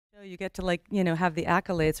You get to, like, have the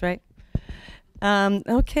accolades, right?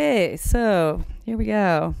 Okay, so here we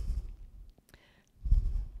go.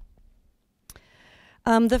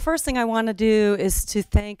 The first thing I want to do is to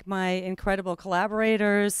thank my incredible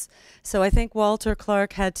collaborators. So I think Walter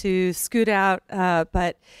Clark had to scoot out,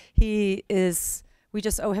 but we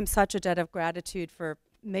just owe him such a debt of gratitude for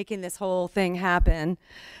making this whole thing happen.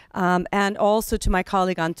 And also to my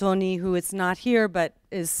colleague Antoni, who is not here, but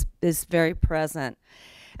is very present.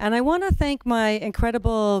 And I want to thank my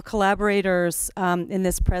incredible collaborators in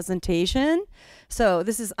this presentation. So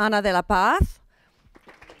this is Ana de la Paz.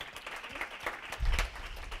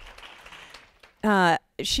 I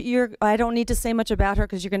don't need to say much about her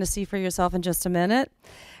because you're going to see for yourself in just a minute.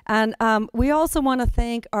 And we also want to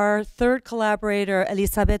thank our third collaborator,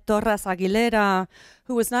 Elisabet Torras Aguilera,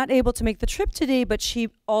 who was not able to make the trip today, but she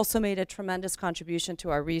also made a tremendous contribution to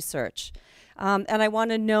our research. And I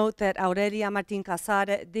want to note that Aurelia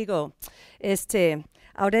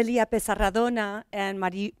Pesarradona and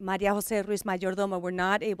Maria Jose Ruiz Mayordomo were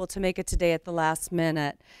not able to make it today at the last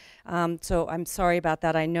minute. So I'm sorry about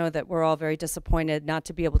that. I know that we're all very disappointed not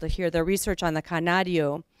to be able to hear their research on the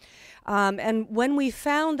Canario. And when we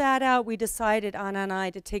found that out, we decided, Ana and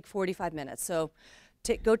I, to take 45 minutes. So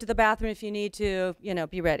go to the bathroom if you need to,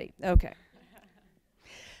 be ready. Okay.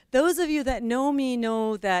 Those of you that know me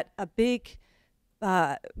know that a big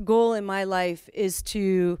goal in my life is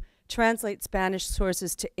to translate Spanish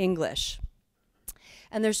sources to English.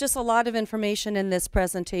 And there's just a lot of information in this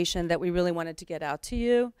presentation that we really wanted to get out to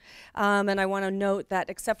you. And I want to note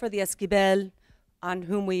that except for the Esquivel, on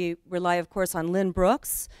whom we rely, of course, on Lynn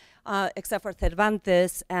Brooks, except for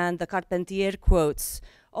Cervantes and the Carpentier quotes,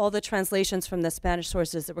 all the translations from the Spanish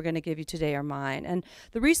sources that we're going to give you today are mine. And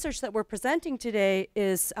the research that we're presenting today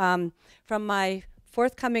is from my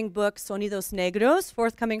forthcoming book, Sonidos Negros,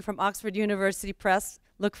 forthcoming from Oxford University Press.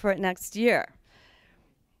 Look for it next year.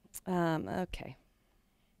 Okay.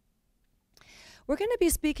 We're going to be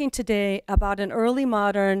speaking today about an early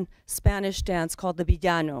modern Spanish dance called the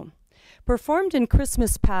Villano. Performed in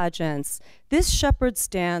Christmas pageants, this shepherd's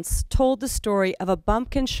dance told the story of a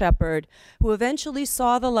bumpkin shepherd who eventually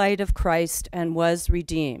saw the light of Christ and was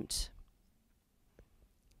redeemed.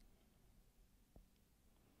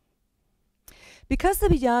 Because the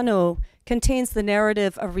Villano contains the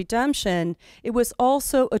narrative of redemption, it was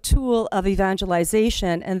also a tool of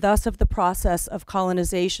evangelization and thus of the process of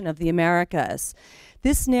colonization of the Americas.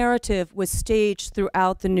 This narrative was staged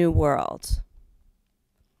throughout the New World.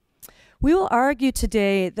 We will argue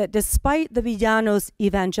today that despite the Villano's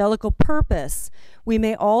evangelical purpose, we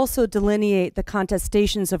may also delineate the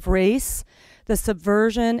contestations of race, the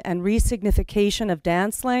subversion and resignification of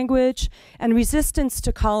dance language, and resistance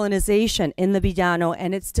to colonization in the Villano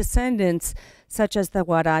and its descendants, such as the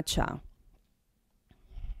Guaracha.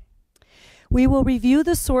 We will review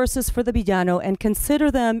the sources for the Villano and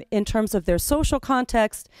consider them in terms of their social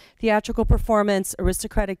context, theatrical performance,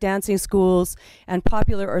 aristocratic dancing schools, and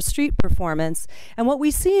popular or street performance. And what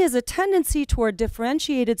we see is a tendency toward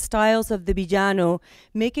differentiated styles of the Villano,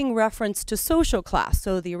 making reference to social class.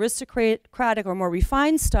 So the aristocratic or more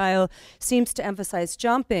refined style seems to emphasize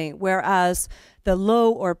jumping, whereas the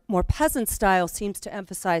low or more peasant style seems to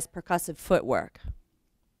emphasize percussive footwork.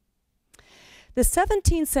 The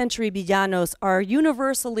 17th century Villanos are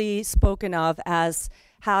universally spoken of as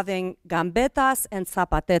having gambetas and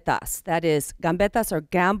zapatetas. That is, gambetas are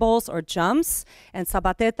gambols or jumps, and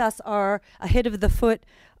zapatetas are a hit of the foot,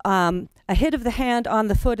 a hit of the hand on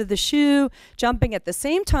the foot of the shoe, jumping at the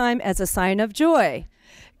same time as a sign of joy.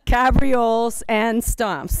 Cabrioles and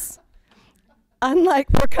stomps. Unlike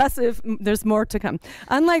percussive, there's more to come.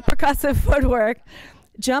 Unlike percussive footwork,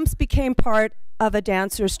 jumps became part of a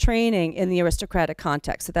dancer's training in the aristocratic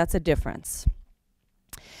context, so that's a difference.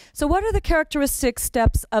 So what are the characteristic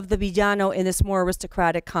steps of the Villano in this more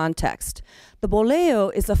aristocratic context? The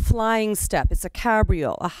boleo is a flying step, it's a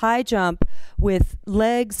cabriole, a high jump with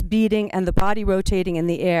legs beating and the body rotating in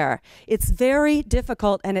the air. It's very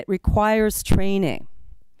difficult and it requires training.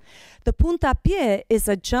 The puntapié is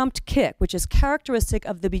a jumped kick, which is characteristic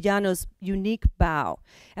of the Villano's unique bow.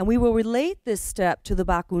 And we will relate this step to the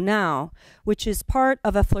bacunao, which is part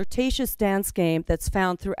of a flirtatious dance game that's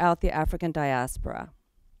found throughout the African diaspora.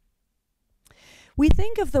 We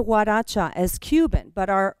think of the Guaracha as Cuban, but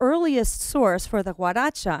our earliest source for the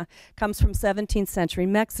Guaracha comes from 17th century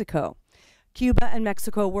Mexico. Cuba and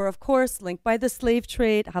Mexico were, of course, linked by the slave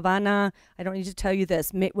trade. Havana, I don't need to tell you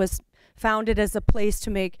this, was founded as a place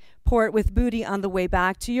to make port with booty on the way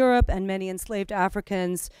back to Europe, and many enslaved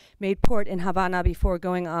Africans made port in Havana before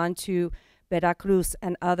going on to Veracruz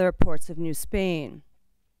and other ports of New Spain.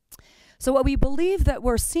 So what we believe that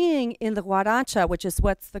we're seeing in the Guaracha, which is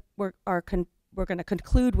what we're going to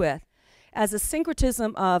conclude with, as a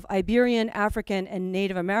syncretism of Iberian, African, and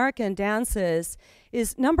Native American dances,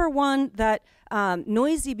 is number one, that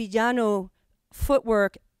noisy Villano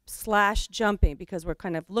footwork / jumping, because we're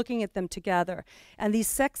kind of looking at them together. And these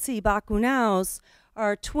sexy bacunaos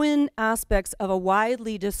are twin aspects of a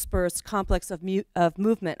widely dispersed complex of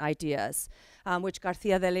movement ideas, which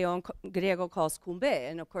Garcia de Leon Griego calls cumbe.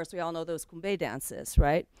 And of course, we all know those cumbe dances,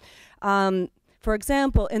 right? For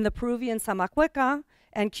example, in the Peruvian zamacueca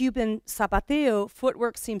and Cuban zapateo,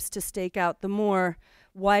 footwork seems to stake out the more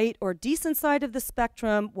white or decent side of the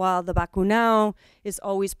spectrum, while the bacunao is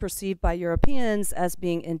always perceived by Europeans as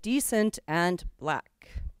being indecent and black.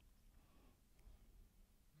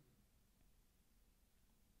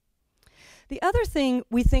 The other thing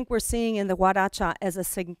we think we're seeing in the Guaracha as a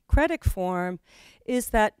syncretic form is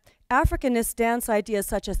that Africanist dance ideas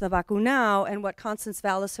such as the bacunao and what Constance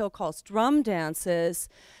Vallis-Hill calls drum dances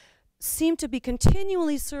seem to be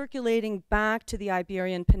continually circulating back to the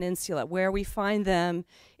Iberian Peninsula, where we find them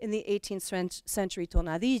in the 18th century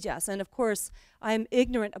tonadillas. And of course, I'm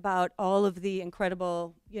ignorant about all of the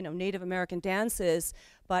incredible, Native American dances,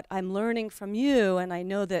 but I'm learning from you, and I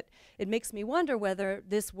know that it makes me wonder whether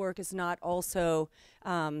this work is not also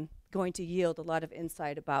going to yield a lot of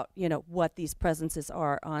insight about, what these presences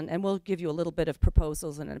are on. And we'll give you a little bit of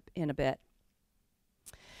proposals in a bit.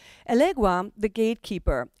 Elegua, the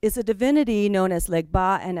gatekeeper, is a divinity known as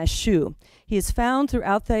Legba and as Shu. He is found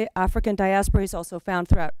throughout the African diaspora. He's also found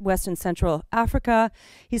throughout West and Central Africa.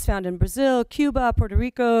 He's found in Brazil, Cuba, Puerto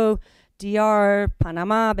Rico, DR,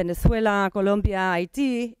 Panama, Venezuela, Colombia,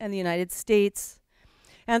 Haiti, and the United States.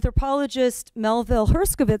 Anthropologist Melville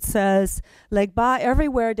Herskovitz says, Legba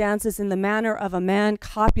everywhere dances in the manner of a man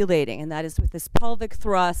copulating, and that is with this pelvic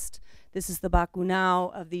thrust. This is the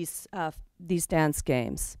bacunao of these dance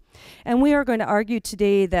games. And we are going to argue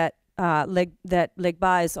today that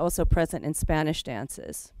Legba is also present in Spanish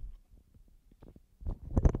dances.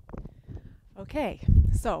 Okay,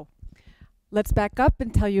 so let's back up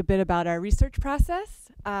and tell you a bit about our research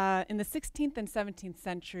process. In the 16th and 17th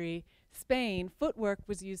century, Spain, footwork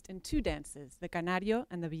was used in two dances, the Canario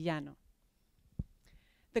and the Villano.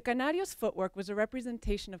 The Canario's footwork was a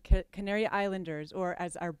representation of Canary Islanders, or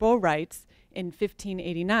as Arbot writes in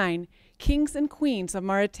 1589, kings and queens of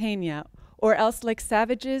Mauritania, or else like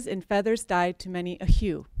savages in feathers dyed to many a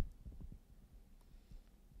hue.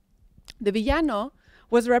 The Villano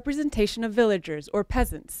was a representation of villagers or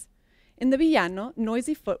peasants. In the Villano,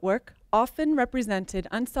 noisy footwork often represented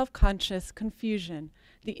unself-conscious confusion,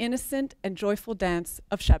 the innocent and joyful dance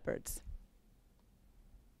of shepherds.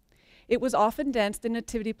 It was often danced in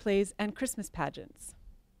nativity plays and Christmas pageants.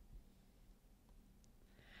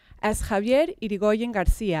 As Javier Irigoyen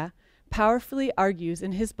Garcia powerfully argues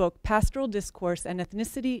in his book Pastoral Discourse and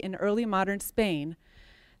Ethnicity in Early Modern Spain,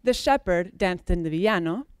 the shepherd, danced in the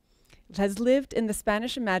Villano, has lived in the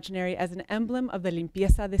Spanish imaginary as an emblem of the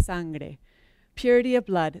limpieza de sangre, purity of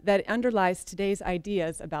blood that underlies today's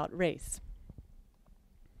ideas about race.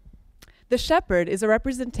 The shepherd is a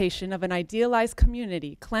representation of an idealized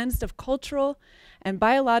community cleansed of cultural and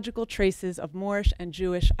biological traces of Moorish and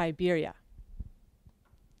Jewish Iberia.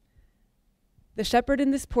 The shepherd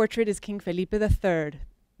in this portrait is King Felipe III.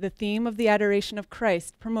 The theme of the adoration of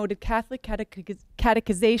Christ promoted Catholic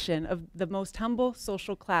catechization of the most humble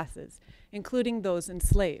social classes, including those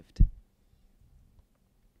enslaved.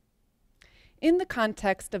 In the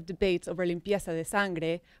context of debates over limpieza de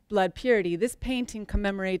sangre, blood purity, this painting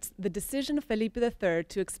commemorates the decision of Felipe III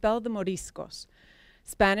to expel the Moriscos,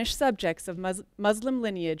 Spanish subjects of Muslim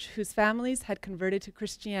lineage whose families had converted to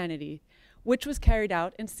Christianity, which was carried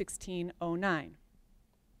out in 1609.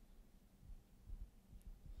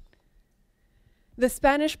 The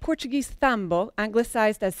Spanish-Portuguese tambo,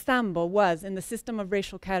 anglicized as sambo, was, in the system of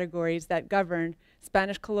racial categories that governed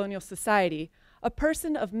Spanish colonial society, a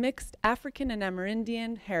person of mixed African and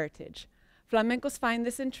Amerindian heritage. Flamencos find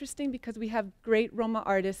this interesting because we have great Roma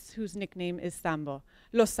artists whose nickname is Sambo,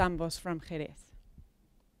 Los Sambos from Jerez.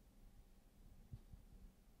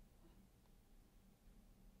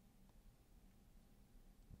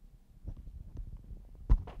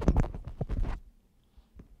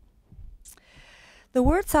 The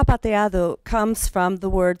word zapateado comes from the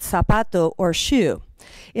word zapato or shoe.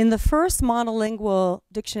 In the first monolingual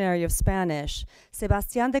dictionary of Spanish,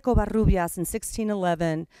 Sebastián de Covarrubias in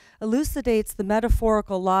 1611 elucidates the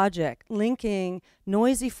metaphorical logic linking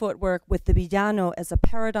noisy footwork with the villano as a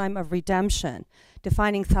paradigm of redemption,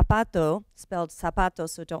 defining zapato, spelled zapato,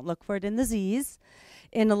 so don't look for it in the Z's,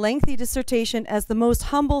 in a lengthy dissertation as the most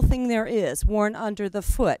humble thing there is, worn under the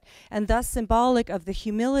foot, and thus symbolic of the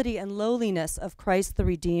humility and lowliness of Christ the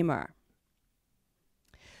Redeemer.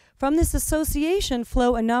 From this association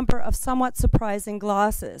flow a number of somewhat surprising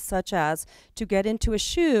glosses, such as, to get into a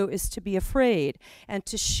shoe is to be afraid, and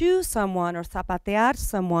to shoe someone or zapatear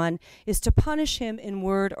someone is to punish him in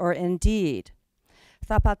word or in deed.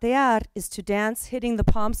 Zapatear is to dance, hitting the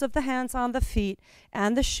palms of the hands on the feet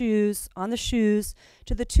and the shoes,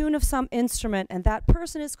 to the tune of some instrument, and that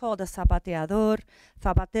person is called a zapateador.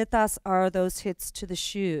 Zapatetas are those hits to the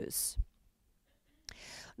shoes.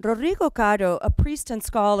 Rodrigo Caro, a priest and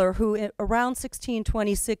scholar who around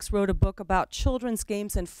 1626 wrote a book about children's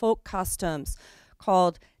games and folk customs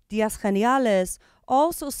called Días Geniales,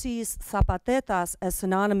 also sees zapatetas as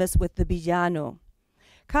synonymous with the villano.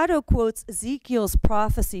 Caro quotes Ezekiel's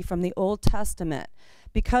prophecy from the Old Testament,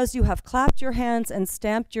 because you have clapped your hands and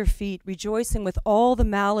stamped your feet, rejoicing with all the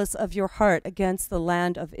malice of your heart against the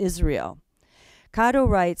land of Israel. Caro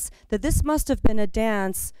writes that this must have been a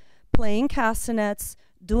dance playing castanets,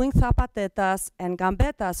 doing zapatetas and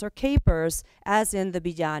gambetas or capers, as in the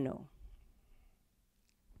villano.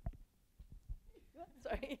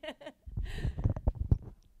 Sorry.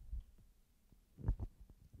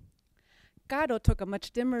 Caro took a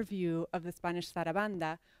much dimmer view of the Spanish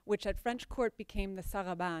zarabanda, which at French court became the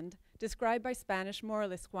sarabande, described by Spanish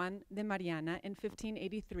moralist Juan de Mariana in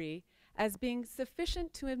 1583 as being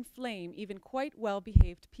sufficient to inflame even quite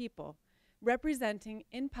well-behaved people, representing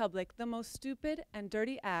in public the most stupid and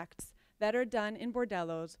dirty acts that are done in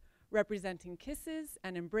bordellos, representing kisses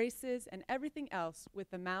and embraces and everything else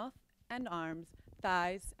with the mouth and arms,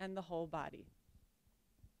 thighs, and the whole body.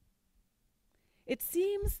 It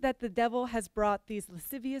seems that the devil has brought these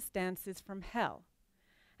lascivious dances from hell,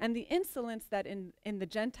 and the insolence that in the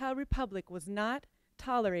Gentile Republic was not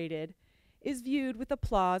tolerated is viewed with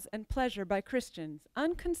applause and pleasure by Christians,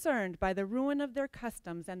 unconcerned by the ruin of their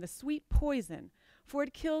customs and the sweet poison, for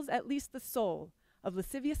it kills at least the soul of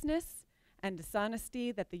lasciviousness and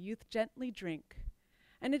dishonesty that the youth gently drink.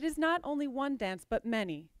 And it is not only one dance, but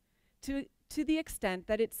many, to the extent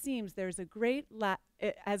that it seems there is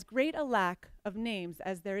as great a lack of names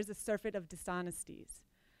as there is a surfeit of dishonesties.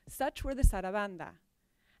 Such were the sarabanda,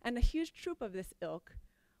 and a huge troop of this ilk,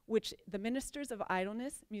 which the ministers of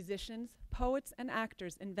idleness, musicians, poets, and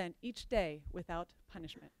actors invent each day without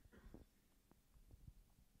punishment.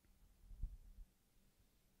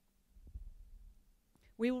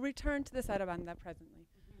 We will return to the sarabanda presently.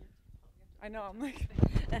 I know, I'm like...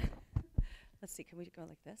 Let's see, can we go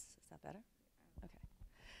like this? Is that better?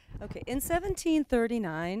 Okay, in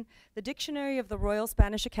 1739, the Dictionary of the Royal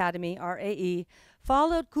Spanish Academy, RAE,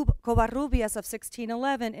 followed Covarrubias of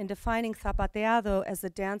 1611 in defining zapateado as a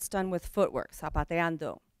dance done with footwork,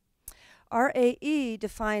 zapateando. RAE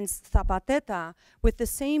defines zapateta with the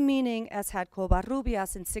same meaning as had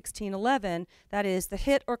Covarrubias in 1611, that is, the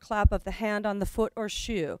hit or clap of the hand on the foot or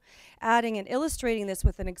shoe, adding and illustrating this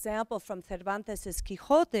with an example from Cervantes'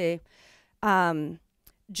 Quixote,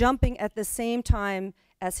 jumping at the same time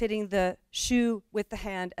as hitting the shoe with the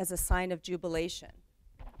hand as a sign of jubilation.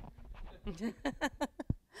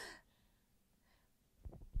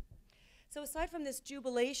 So aside from this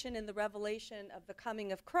jubilation in the revelation of the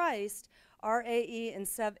coming of Christ, RAE in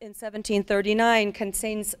 1739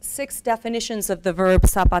 contains 6 definitions of the verb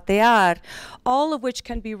zapatear, all of which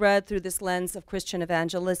can be read through this lens of Christian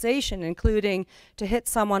evangelization, including to hit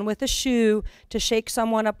someone with a shoe, to shake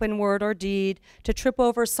someone up in word or deed, to trip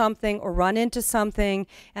over something or run into something,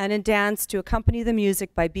 and in dance to accompany the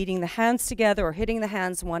music by beating the hands together or hitting the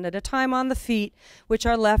hands one at a time on the feet, which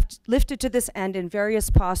are lifted to this end in various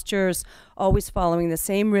postures, always following the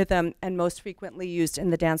same rhythm and most frequently used in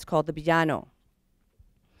the dance called the Villano.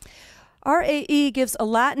 RAE gives a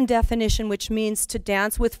Latin definition which means to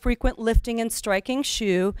dance with frequent lifting and striking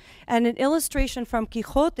shoe, and an illustration from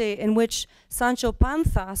Quixote in which Sancho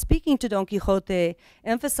Panza, speaking to Don Quixote,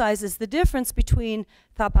 emphasizes the difference between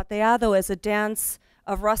zapateado as a dance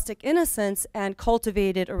of rustic innocence and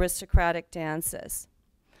cultivated aristocratic dances.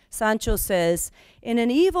 Sancho says, "In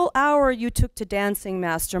an evil hour you took to dancing,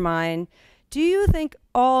 master mine. Do you think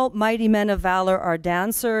all mighty men of valor are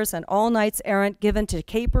dancers and all knights errant given to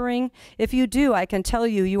capering? If you do, I can tell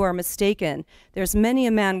you, you are mistaken. There's many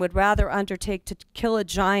a man would rather undertake to kill a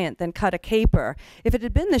giant than cut a caper. If it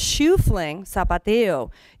had been the shoe fling,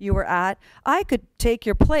 zapateo, you were at, I could take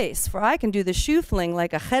your place, for I can do the shoe fling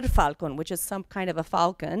like a gerfalcon, which is some kind of a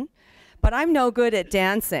falcon, but I'm no good at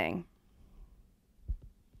dancing."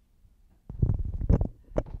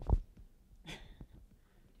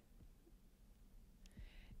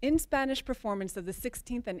 In Spanish performance of the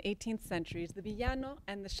 16th and 18th centuries, the villano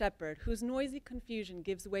and the shepherd, whose noisy confusion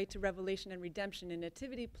gives way to revelation and redemption in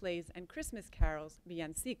nativity plays and Christmas carols,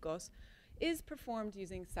 villancicos, is performed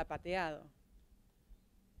using zapateado.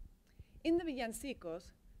 In the villancicos,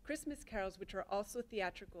 Christmas carols, which are also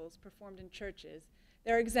theatricals performed in churches,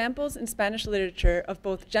 there are examples in Spanish literature of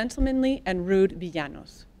both gentlemanly and rude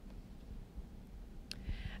villanos.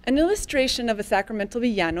 An illustration of a sacramental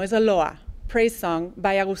villano is a loa, praise song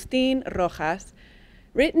by Agustín Rojas,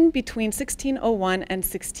 written between 1601 and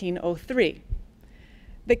 1603.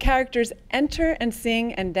 The characters enter and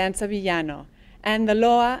sing and dance a villano, and the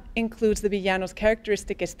loa includes the villano's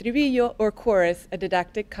characteristic estribillo or chorus, a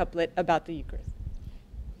didactic couplet about the Eucharist.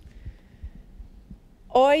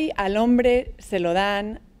 Hoy al hombre se lo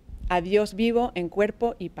dan, a Dios vivo en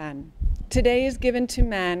cuerpo y pan. Today is given to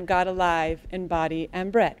man, God alive in body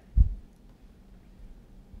and bread.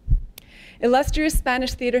 Illustrious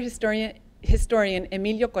Spanish theater historian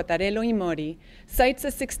Emilio Cotarello y Mori cites a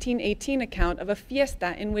 1618 account of a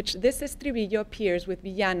fiesta in which this estribillo appears with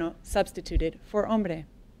villano substituted for hombre.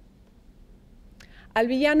 Al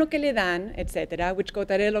villano que le dan, etc., which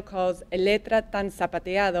Cotarello calls el letra tan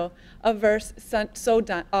zapateado, a verse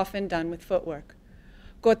often done with footwork.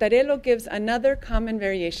 Cotarello gives another common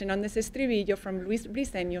variation on this estribillo from Luis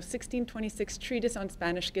Briceño's 1626 treatise on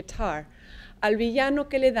Spanish guitar. Al villano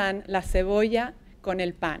que le dan la cebolla con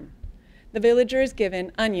el pan. The villager is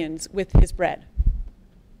given onions with his bread.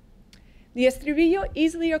 The estribillo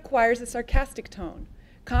easily acquires a sarcastic tone,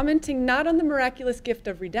 commenting not on the miraculous gift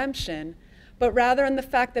of redemption, but rather on the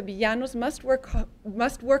fact that villanos must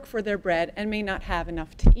work for their bread and may not have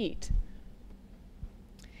enough to eat.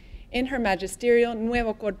 In her magisterial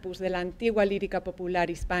Nuevo Corpus de la Antigua Lírica Popular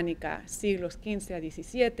Hispánica, siglos XV a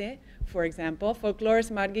XVII, for example, folklorist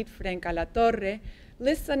Margit Frenca La Torre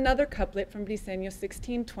lists another couplet from Briceño's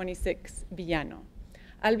 1626 villano.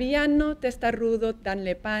 Al villano testarudo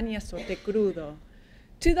danle pan y azote crudo.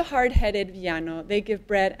 To the hard-headed villano, they give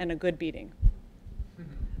bread and a good beating.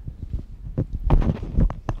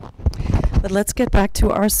 But let's get back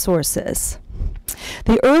to our sources.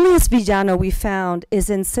 The earliest villano we found is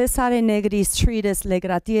in Cesare Negri's treatise Le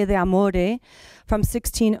Gratie de Amore from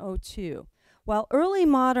 1602. While early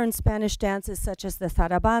modern Spanish dances such as the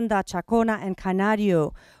zarabanda, chacona, and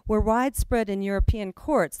canario were widespread in European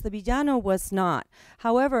courts, the villano was not.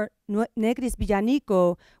 However, Negri's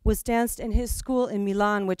villanico was danced in his school in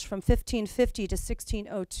Milan, which from 1550 to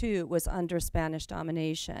 1602 was under Spanish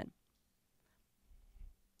domination.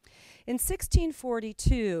 In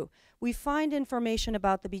 1642, we find information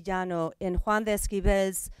about the villano in Juan de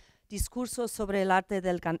Esquivel's Discurso sobre el arte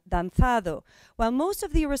del danzado. While most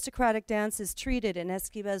of the aristocratic dances treated in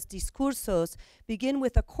Esquivel's discursos begin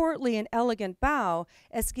with a courtly and elegant bow,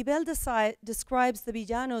 Esquivel describes the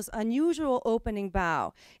villano's unusual opening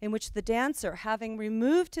bow, in which the dancer, having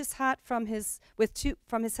removed his hat from his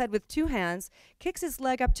head with two hands, kicks his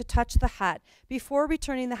leg up to touch the hat before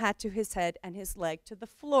returning the hat to his head and his leg to the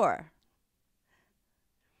floor.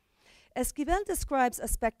 Esquivel describes a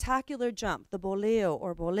spectacular jump, the boleo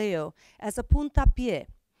or boleo, as a puntapié.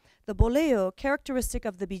 The boleo, characteristic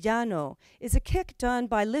of the villano, is a kick done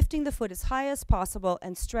by lifting the foot as high as possible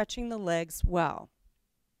and stretching the legs well.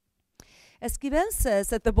 Esquivel says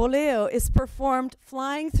that the boleo is performed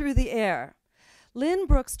flying through the air. Lynn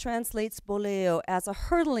Brooks translates boleo as a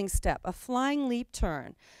hurtling step, a flying leap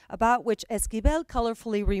turn, about which Esquivel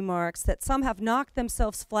colorfully remarks that some have knocked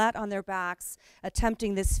themselves flat on their backs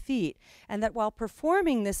attempting this feat, and that while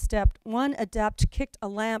performing this step, one adept kicked a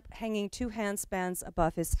lamp hanging 2 handspans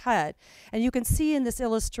above his head. And you can see in this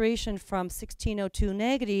illustration from 1602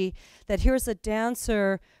 Negri that here's a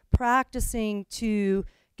dancer practicing to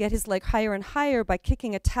get his leg higher and higher by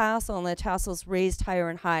kicking a tassel, and the tassel's raised higher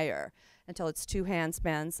and higher until it's 2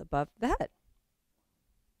 handspans above the head.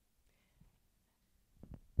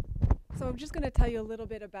 So I'm just going to tell you a little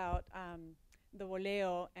bit about the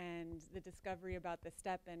boleo and the discovery about the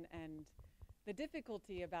step and the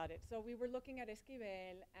difficulty about it. So we were looking at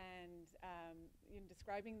Esquivel and in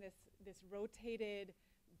describing this rotated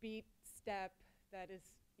beat step that is,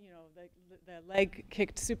 you know, the leg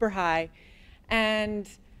kicked super high. And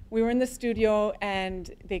we were in the studio,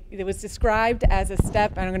 and it was described as a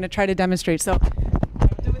step, and I'm going to try to demonstrate. So I'll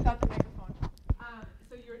do it without the microphone.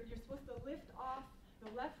 So you're supposed to lift off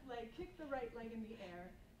the left leg, kick the right leg in the air,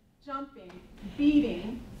 jumping,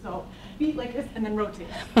 beating, so beat like this, and then rotate.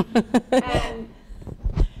 And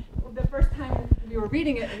the first time we were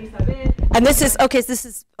reading it, Elisabet And this is, okay, so this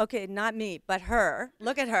is, okay, not me, but her.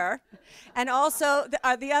 Look at her. And also,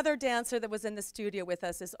 the other dancer that was in the studio with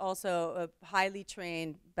us is also a highly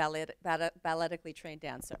trained, balletically trained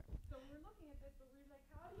dancer. So we're looking at this, but we're like,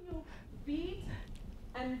 how do you beat?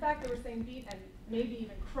 And in fact, they were saying beat and maybe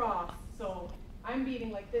even cross. So I'm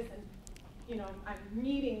beating like this, and you know, I'm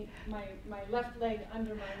meeting my left leg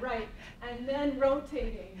under my right, and then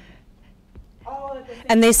rotating all at the same time.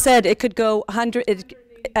 And they said it could go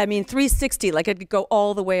 360, like it could go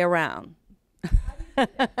all the way around.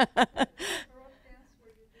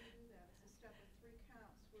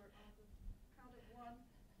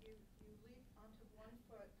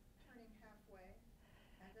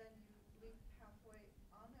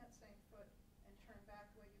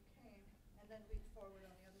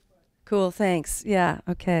 Cool, thanks. Yeah,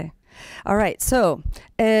 okay. All right, so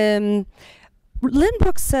Lynn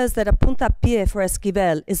Brooks says that a puntapié for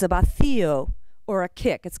esquivel is a vacío or a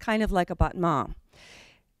kick. It's kind of like a battement.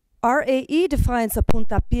 RAE defines a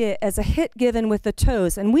puntapié as a hit given with the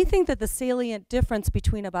toes, and we think that the salient difference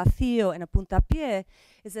between a vacío and a puntapié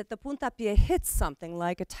is that the puntapié hits something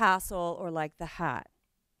like a tassel or like the hat.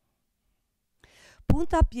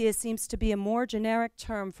 Puntapié seems to be a more generic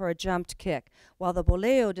term for a jumped kick, while the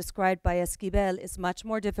boleo described by esquivel is much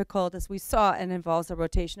more difficult, as we saw, and involves a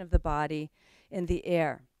rotation of the body in the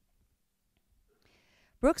air.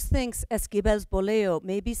 Brooks thinks esquivel's boleo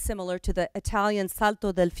may be similar to the Italian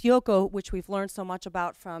salto del fioco, which we've learned so much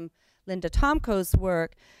about from Linda Tomko's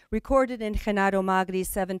work, recorded in Genaro Magri's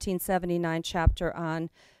 1779 chapter on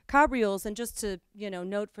cabrioles. And just to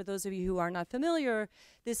note for those of you who are not familiar,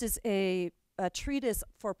 this is a treatise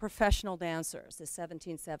for professional dancers. The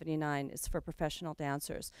 1779 is for professional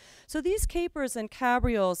dancers. So these capers and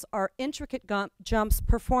cabrioles are intricate jumps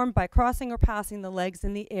performed by crossing or passing the legs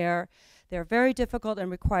in the air. They're very difficult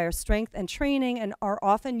and require strength and training, and are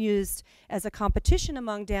often used as a competition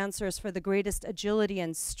among dancers for the greatest agility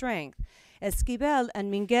and strength. Esquivel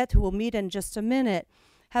and Minguet, who we'll meet in just a minute,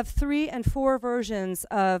 have 3 and 4 versions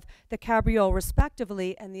of the cabriole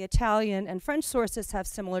respectively, and the Italian and French sources have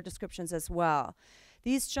similar descriptions as well.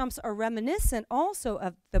 These jumps are reminiscent also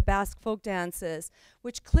of the Basque folk dances,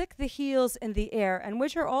 which click the heels in the air and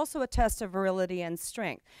which are also a test of virility and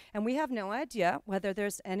strength. And we have no idea whether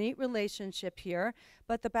there's any relationship here,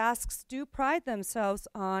 but the Basques do pride themselves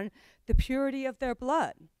on the purity of their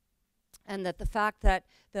blood. And that the fact that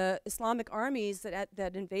the Islamic armies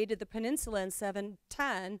that invaded the peninsula in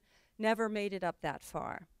 710 never made it up that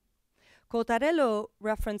far. Cottarello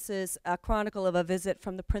references a chronicle of a visit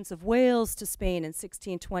from the Prince of Wales to Spain in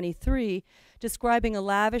 1623, describing a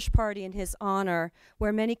lavish party in his honor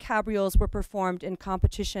where many cabrioles were performed in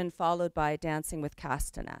competition, followed by dancing with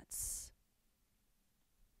castanets.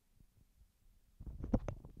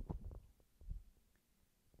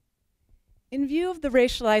 In view of the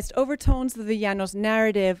racialized overtones of the Llano's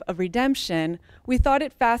narrative of redemption, we thought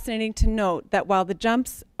it fascinating to note that while the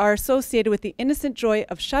jumps are associated with the innocent joy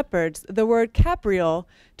of shepherds, the word capriole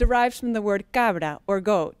derives from the word cabra, or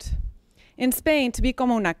goat. In Spain, to be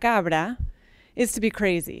como una cabra is to be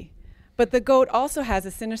crazy, but the goat also has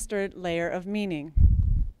a sinister layer of meaning.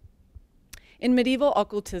 In medieval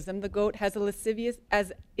occultism, the goat is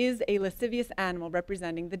a lascivious animal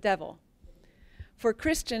representing the devil. For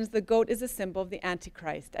Christians, the goat is a symbol of the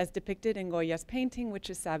Antichrist, as depicted in Goya's painting,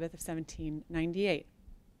 which is Sabbath of 1798.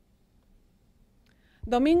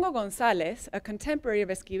 Domingo González, a contemporary of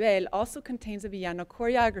Esquivel, also contains a Villano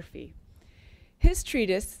choreography. His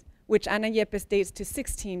treatise, which Ana Yepes dates to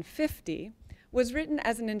 1650, was written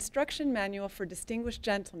as an instruction manual for distinguished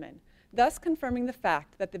gentlemen, thus confirming the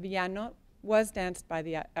fact that the Villano was danced by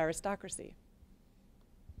the aristocracy.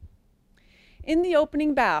 In the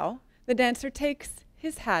opening bow, the dancer takes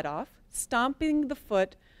his hat off, stomping the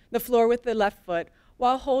floor with the left foot,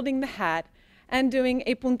 while holding the hat and doing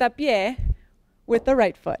a puntapié with the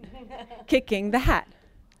right foot, kicking the hat.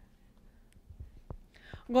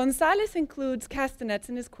 González includes castanets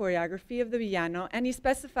in his choreography of the Villano, and he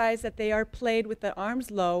specifies that they are played with the arms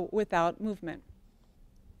low without movement.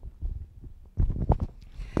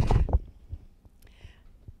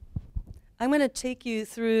 I'm going to take you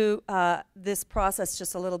through this process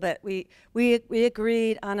just a little bit. We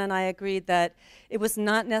agreed, Anna and I agreed, that it was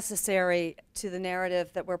not necessary to the narrative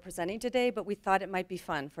that we're presenting today, but we thought it might be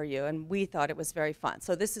fun for you, and we thought it was very fun.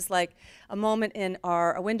 So this is like a moment in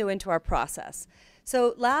a window into our process.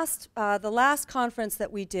 So the last conference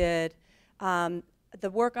that we did, the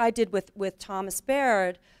work I did with Thomas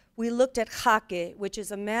Baird, we looked at jaque, which is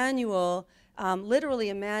a manual literally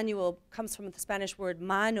a manual comes from the Spanish word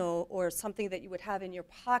mano, or something that you would have in your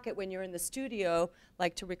pocket when you're in the studio,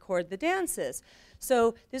 like to record the dances.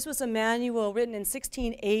 So this was a manual written in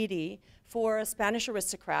 1680 for a Spanish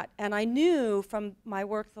aristocrat, and I knew from my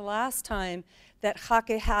work the last time that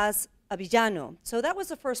Jaque has a villano. So that was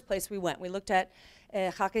the first place we went. We looked at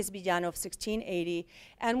Jaque's villano of 1680,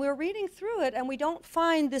 and we're reading through it, and we don't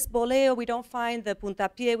find this boleo, we don't find the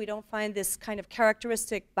puntapié, we don't find this kind of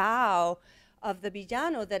characteristic bow of the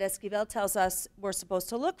villano that Esquivel tells us we're supposed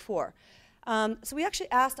to look for. So we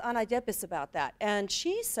actually asked Ana Yepes about that, and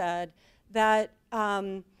she said that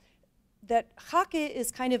that Jaque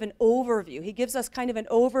is kind of an overview. He gives us kind of an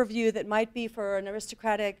overview that might be for an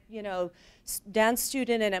aristocratic, you know, dance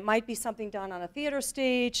student, and it might be something done on a theater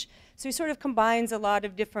stage. So he sort of combines a lot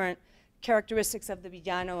of different characteristics of the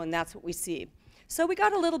villano, and that's what we see. So we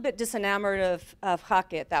got a little bit disenamored of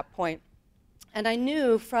Jaque at that point. And I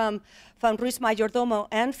knew from Ruiz Mayordomo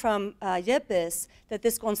and from Yepes that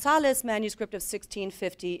this González manuscript of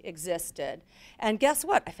 1650 existed. And guess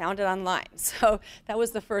what? I found it online. So that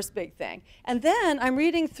was the first big thing. And then I'm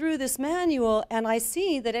reading through this manual, and I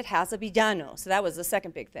see that it has a villano. So that was the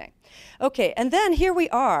second big thing. Okay, and then here we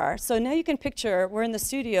are. So now you can picture we're in the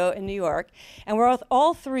studio in New York, and we're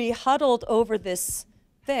all three huddled over this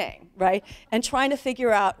thing, right? And trying to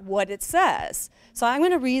figure out what it says. So I'm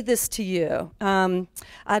going to read this to you.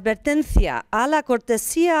 Advertencia, a la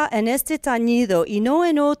cortesía en este tañido y no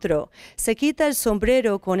en otro, se quita el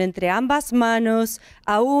sombrero con entre ambas manos,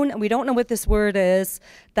 aún, we don't know what this word is,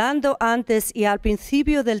 dando antes y al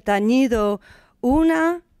principio del tañido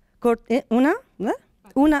una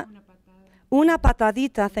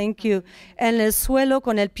patadita, thank you, en el suelo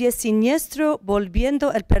con el pie siniestro,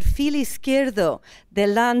 volviendo el perfil izquierdo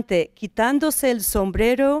delante, quitándose el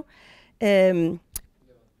sombrero,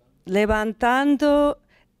 levantando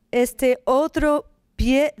este otro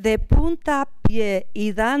pie de punta a pie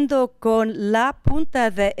y dando con la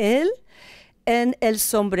punta de él en el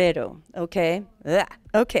sombrero, okay?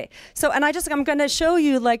 Okay, so, and I'm going to show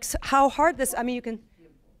you like how hard this, I mean, you can.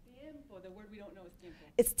 Tiempo, the word we don't know is tiempo.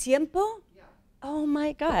 It's tiempo? Yeah. Oh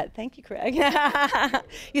my God, thank you, Craig.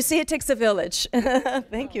 You see, it takes a village.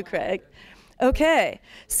 Thank you, Craig. Okay,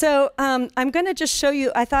 so I'm going to just show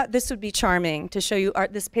you, I thought this would be charming to show you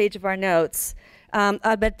this page of our notes.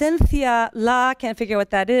 Advertencia, la, can't figure out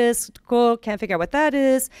what that is, co, can't figure out what that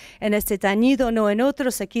is, en este tañido no en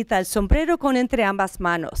otro se quita el sombrero con entre ambas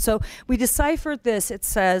manos. So we deciphered this, it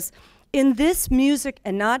says, in this music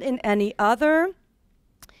and not in any other,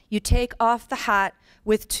 you take off the hat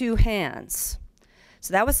with two hands.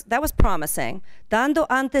 So that was promising. Dando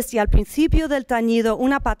antes y al principio del tañido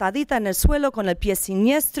una patadita en el suelo con el pie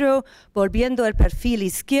siniestro, volviendo el perfil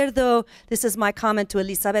izquierdo. This is my comment to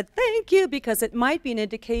Elisabet. Thank you, because it might be an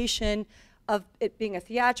indication of it being a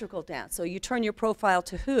theatrical dance. So you turn your profile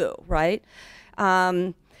to who, right?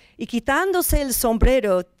 Y quitándose el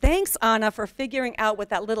sombrero. Thanks, Ana, for figuring out what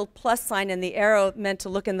that little plus sign and the arrow meant to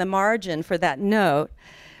look in the margin for that note.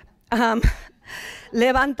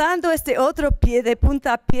 Levantando este otro pie de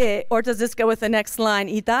punta a pie, or does this go with the next line?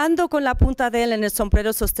 Y dando con la punta de él en el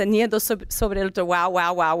sombrero sosteniendo sobre el otro. Wow,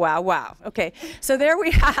 wow, wow, wow, wow. Okay, so there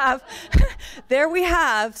we have,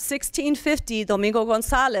 1650, Domingo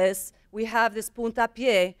González. We have this punta a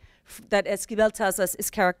pie that Esquivel tells us is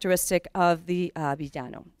characteristic of the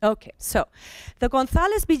villano. Okay, so the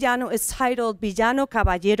González villano is titled Villano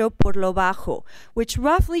Caballero por lo bajo, which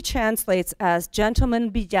roughly translates as gentleman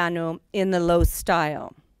villano in the low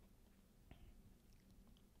style.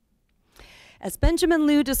 As Benjamin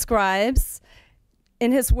Liu describes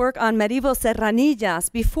in his work on medieval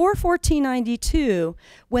serranillas, before 1492,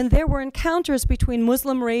 when there were encounters between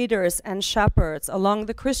Muslim raiders and shepherds along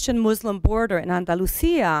the Christian-Muslim border in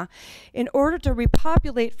Andalusia, in order to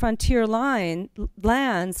repopulate frontier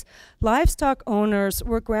lands, livestock owners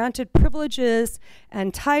were granted privileges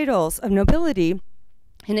and titles of nobility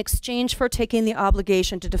in exchange for taking the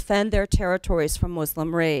obligation to defend their territories from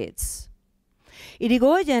Muslim raids.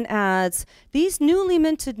 Irigoyen adds, these newly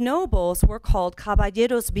minted nobles were called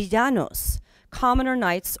caballeros villanos, commoner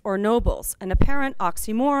knights or nobles, an apparent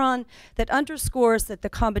oxymoron that underscores that the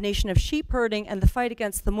combination of sheep herding and the fight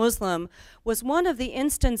against the Muslim was one of the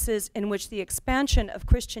instances in which the expansion of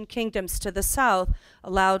Christian kingdoms to the south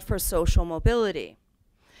allowed for social mobility.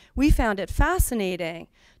 We found it fascinating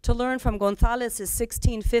to learn from González's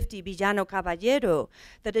 1650 Villano Caballero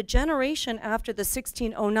that a generation after the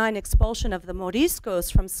 1609 expulsion of the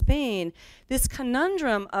Moriscos from Spain, this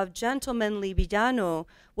conundrum of gentlemanly villano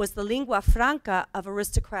was the lingua franca of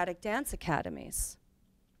aristocratic dance academies.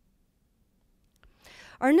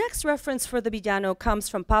 Our next reference for the Villano comes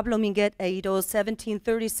from Pablo Minguet Eiro's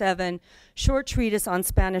 1737 short treatise on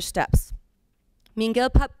Spanish steps.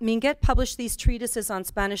 Minguet published these treatises on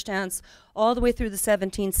Spanish dance all the way through the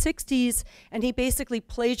 1760s, and he basically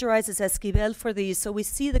plagiarizes Esquivel for these, so we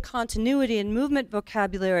see the continuity in movement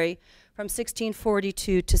vocabulary from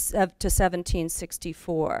 1642 to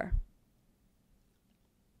 1764.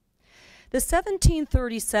 The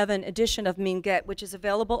 1737 edition of Minguet, which is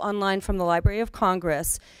available online from the Library of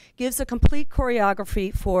Congress, gives a complete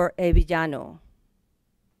choreography for a villano.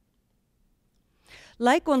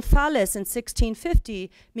 Like González in 1650,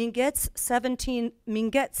 Minguet's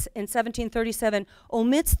in 1737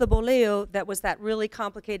 omits the boleo that was that really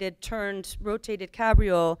complicated turned, rotated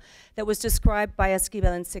cabriole that was described by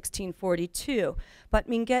Esquivel in 1642. But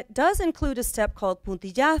Minguet does include a step called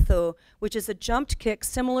puntillazo, which is a jumped kick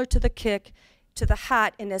similar to the kick to the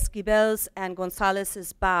hat in Esquivel's and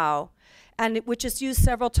González's bow, and which is used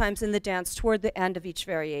several times in the dance toward the end of each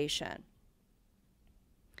variation.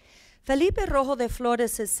 Felipe Rojo de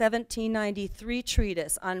Flores' 1793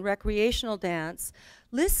 treatise on recreational dance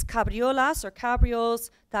lists cabriolas or cabrioles,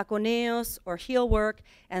 taconeos or heel work,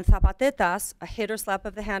 and zapatetas, a hit or slap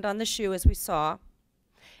of the hand on the shoe as we saw,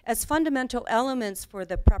 as fundamental elements for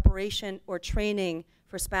the preparation or training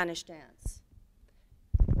for Spanish dance.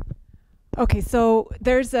 Okay, so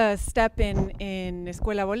there's a step in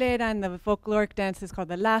Escuela Bolera and the folkloric dances called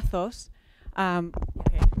the lazos. Okay,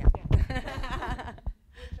 yeah.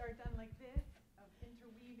 Which are done like this, of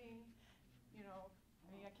interweaving, you know,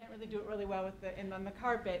 I can't really do it really well with on the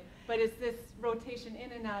carpet, but it's this rotation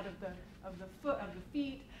in and out of the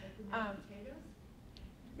feet.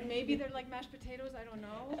 Maybe they're like mashed potatoes, I don't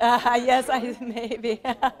know. Yes, maybe.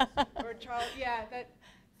 Or Charles, yeah.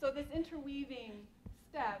 So this interweaving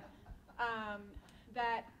step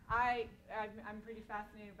that I'm pretty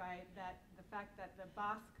fascinated by, that the fact that the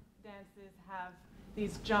Basque dances have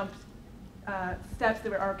these jumped steps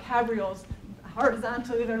that are cabrioles,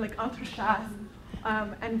 horizontally they're like entrechats,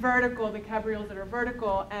 and vertical, the cabrioles that are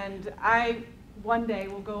vertical, and I one day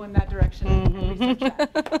will go in that direction and research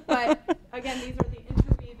that. But again, these are the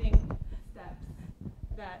interweaving steps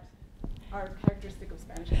that are characteristic of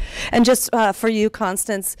Spanish. And just for you,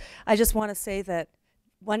 Constance, I just want to say that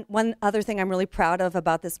one other thing I'm really proud of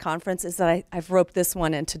about this conference is that I've roped this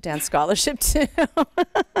one into dance scholarship too.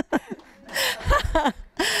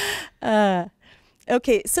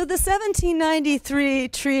 Okay, so the 1793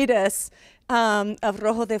 treatise of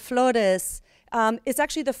Rojo de Flores is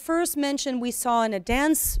actually the first mention we saw in a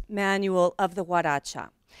dance manual of the Guaracha.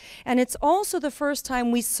 And it's also the first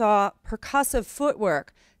time we saw percussive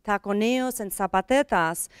footwork, taconeos and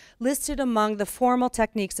zapatetas, listed among the formal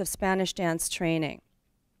techniques of Spanish dance training.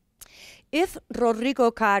 If Rodrigo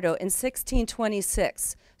Caro in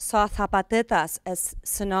 1626 saw zapatetas as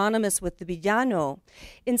synonymous with the villano,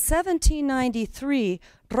 in 1793,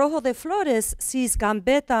 Rojo de Flores sees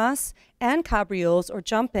gambetas and cabrioles, or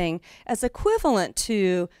jumping, as equivalent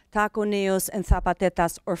to taconeos and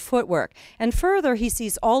zapatetas, or footwork. And further, he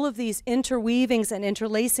sees all of these interweavings and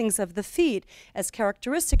interlacings of the feet as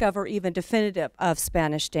characteristic of, or even definitive of,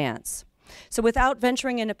 Spanish dance. So without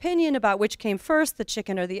venturing an opinion about which came first, the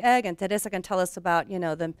chicken or the egg, and Teresa can tell us about,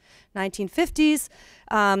 the 1950s,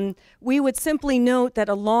 we would simply note that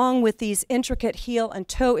along with these intricate heel and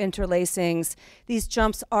toe interlacings, these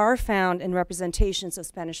jumps are found in representations of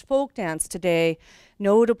Spanish folk dance today,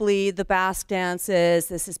 notably the Basque dances.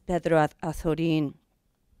 This is Pedro Azorín.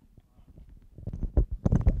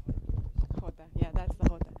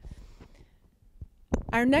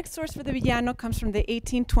 Our next source for the villano comes from the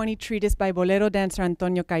 1820 treatise by bolero dancer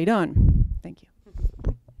Antonio Cairón. Thank you.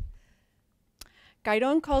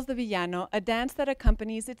 Cairón calls the villano a dance that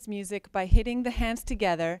accompanies its music by hitting the hands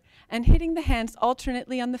together and hitting the hands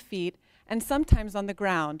alternately on the feet and sometimes on the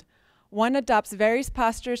ground. One adopts various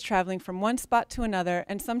postures traveling from one spot to another,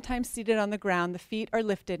 and sometimes seated on the ground, the feet are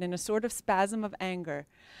lifted in a sort of spasm of anger,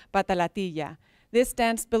 patalatilla. This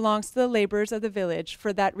dance belongs to the laborers of the village.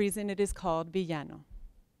 For that reason, it is called villano.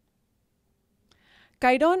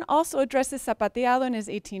 Cairón also addresses Zapateado in his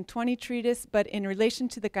 1820 treatise, but in relation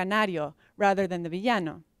to the canario rather than the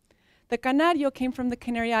villano. The canario came from the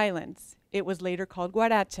Canary Islands. It was later called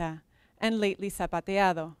Guaracha, and lately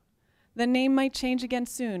Zapateado. The name might change again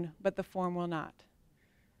soon, but the form will not.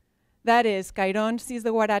 That is, Cairón sees the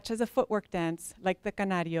Guaracha as a footwork dance, like the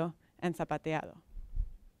canario and Zapateado.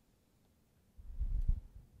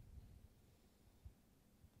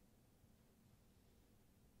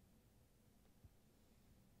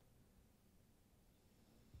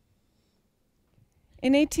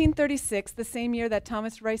 In 1836, the same year that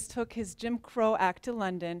Thomas Rice took his Jim Crow Act to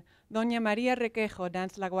London, Doña María Requejo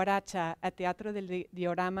danced la guaracha at Teatre del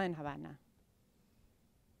Diorama in Havana.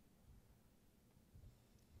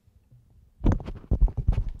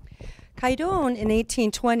 Caidón in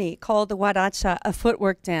 1820 called the guaracha a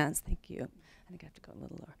footwork dance. Thank you. I think I have to go a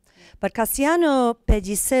little lower. But Casiano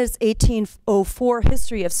Pellicer's 1804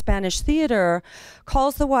 history of Spanish theater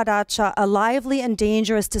calls the guaracha a lively and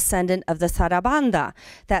dangerous descendant of the zarabanda,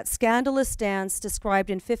 that scandalous dance described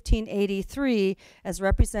in 1583 as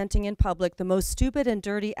representing in public the most stupid and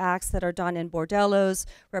dirty acts that are done in bordellos,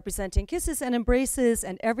 representing kisses and embraces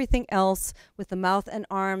and everything else with the mouth and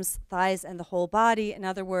arms, thighs, and the whole body. In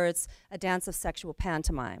other words, a dance of sexual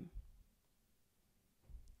pantomime.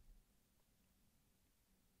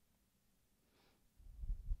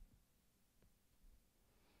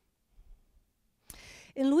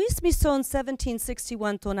 In Luis Mison's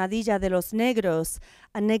 1761 Tonadilla de los Negros,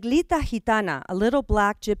 a negrita gitana, a little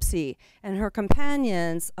black gypsy, and her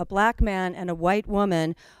companions, a black man and a white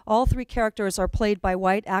woman, all three characters are played by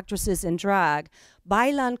white actresses in drag,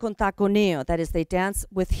 bailan con taconeo, that is, they dance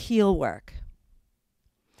with heel work.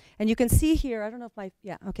 And you can see here, I don't know if my,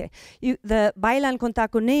 yeah, okay. The bailan con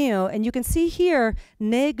taconeo, and you can see here,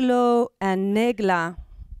 negro and negla.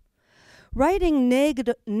 Writing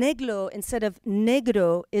negro instead of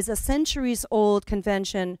negro is a centuries-old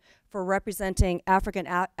convention for representing African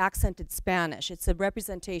accented Spanish. It's a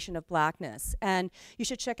representation of blackness. And you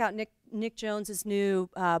should check out Nick Jones's new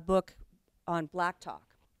book on Black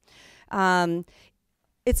Talk.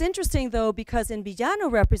 It's interesting, though, because in Villano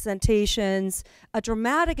representations, a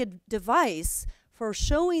dramatic device for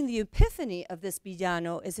showing the epiphany of this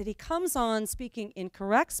villano is that he comes on speaking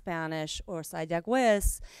incorrect Spanish or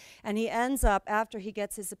Sayagüez, and he ends up, after he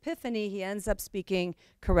gets his epiphany, he ends up speaking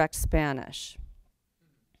correct Spanish.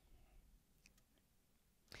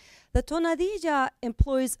 The tonadilla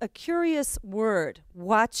employs a curious word,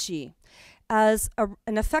 huachi, as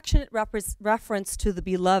an affectionate reference to the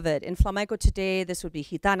beloved. In flamenco today, this would be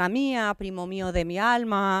gitana mía, primo mío de mi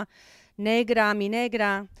alma, negra, mi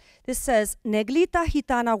negra. This says, negrita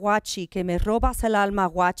gitana huachi, que me robas el alma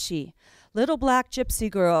huachi. Little black gypsy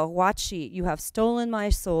girl, huachi, you have stolen my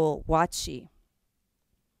soul, huachi.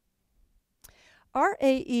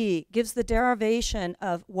 RAE gives the derivation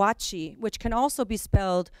of huachi, which can also be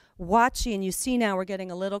spelled huachi, and you see now we're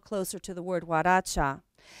getting a little closer to the word guaracha,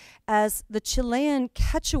 as the Chilean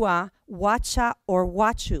Quechua huacha or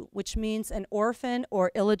huachu, which means an orphan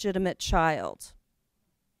or illegitimate child.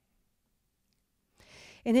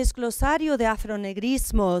 In his Glosario de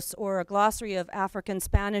Afronegrismos, or a glossary of African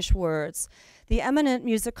Spanish words, the eminent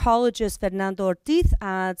musicologist Fernando Ortiz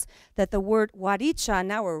adds that the word guaricha,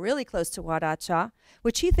 now we're really close to guaracha,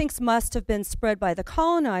 which he thinks must have been spread by the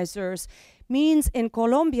colonizers, means in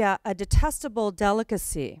Colombia a detestable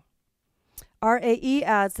delicacy. RAE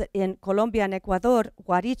adds that in Colombia and Ecuador,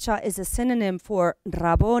 guaricha is a synonym for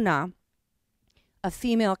rabona, a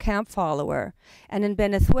female camp follower, and in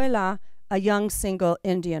Venezuela, a young single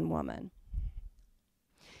Indian woman.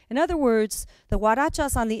 In other words, the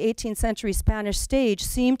guarachas on the 18th century Spanish stage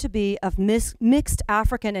seem to be of mixed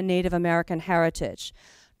African and Native American heritage.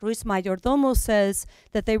 Ruiz Mayordomo says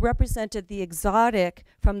that they represented the exotic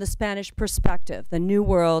from the Spanish perspective, the new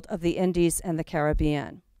world of the Indies and the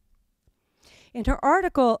Caribbean. In her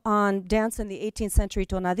article on dance in the 18th century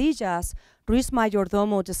tonadillas, Ruiz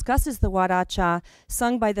Mayordomo discusses the guaracha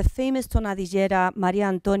sung by the famous tonadillera María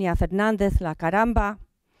Antonia Fernández La Caramba.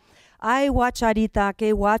 Ay, guacharita,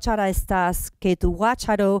 que guachara estás, que tu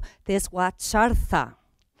guacharo desguacharza.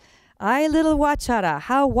 Ay, little guachara,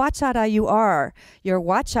 how guachara you are. Your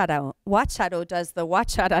guacharo does the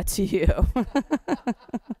guachara to you.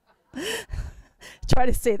 Try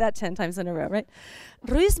to say that 10 times in a row, right?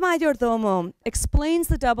 Ruiz Mayordomo explains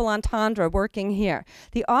the double entendre working here.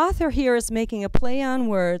 The author here is making a play on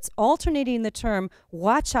words, alternating the term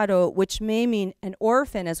guacharo, which may mean an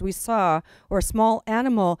orphan, as we saw, or a small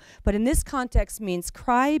animal, but in this context means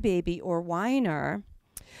crybaby or whiner,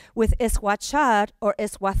 with esguachar or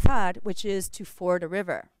esguazar, which is to ford a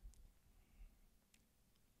river.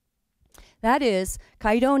 That is,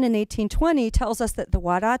 Caidón in 1820 tells us that the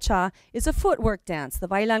guaracha is a footwork dance, the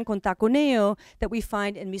bailan con taconeo that we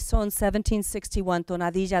find in Mison's 1761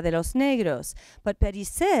 Tonadilla de los Negros. But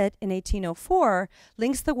Pellicer in 1804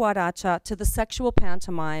 links the guaracha to the sexual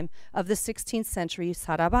pantomime of the 16th century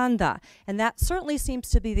zarabanda. And that certainly seems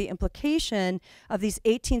to be the implication of these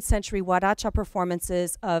 18th century guaracha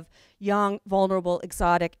performances of young, vulnerable,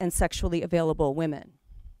 exotic, and sexually available women.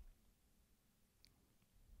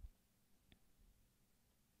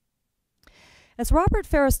 As Robert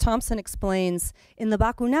Ferris Thompson explains, in the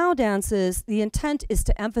Bacunao dances, the intent is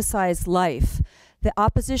to emphasize life. The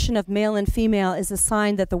opposition of male and female is a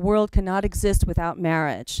sign that the world cannot exist without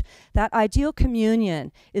marriage. That ideal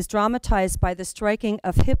communion is dramatized by the striking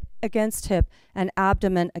of hip against hip and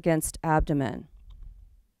abdomen against abdomen.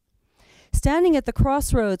 Standing at the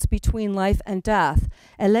crossroads between life and death,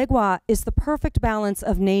 Elegua is the perfect balance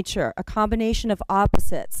of nature, a combination of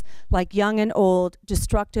opposites, like young and old,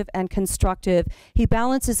 destructive and constructive. He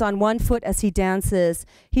balances on one foot as he dances.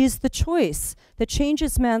 He is the choice that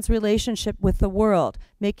changes man's relationship with the world,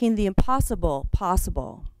 making the impossible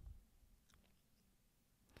possible.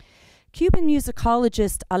 Cuban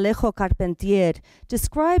musicologist Alejo Carpentier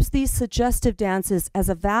describes these suggestive dances as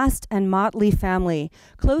a vast and motley family,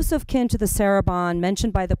 close of kin to the saraband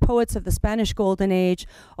mentioned by the poets of the Spanish Golden Age,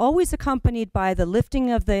 always accompanied by the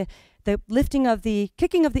kicking of the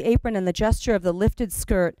apron and the gesture of the lifted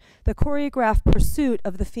skirt, the choreographed pursuit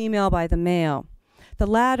of the female by the male. The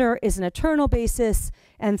latter is an eternal basis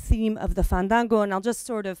and theme of the fandango, and I'll just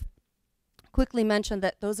sort of quickly mention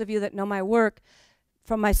that those of you that know my work,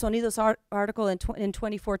 from my Sonidos article in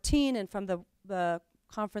 2014 and from the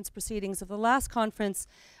conference proceedings of the last conference,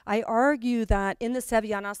 I argue that in the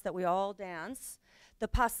sevillanas that we all dance, the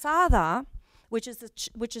pasada, which is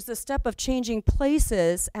the step of changing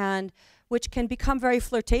places and which can become very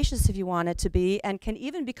flirtatious if you want it to be, and can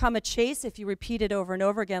even become a chase if you repeat it over and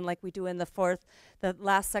over again, like we do in the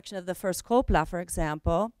last section of the first copla, for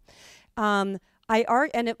example. And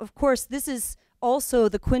of course, this is also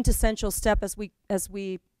the quintessential step, as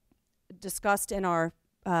we discussed in our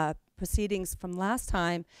proceedings from last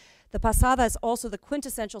time. The pasada is also the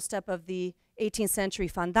quintessential step of the 18th century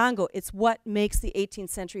fandango. It's what makes the 18th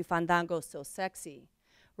century fandango so sexy,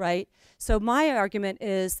 right? So my argument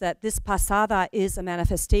is that this pasada is a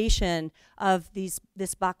manifestation of this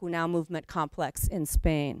Bacunao movement complex in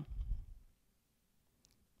Spain.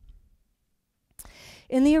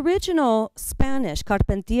 In the original Spanish,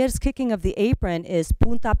 Carpentier's kicking of the apron is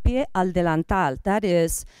puntapié al delantal. That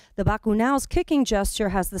is, the Bacunao's kicking gesture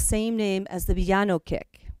has the same name as the Villano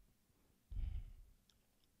kick.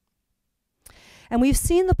 And we've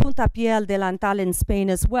seen the puntapié al delantal in Spain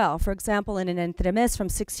as well. For example, in an entremés from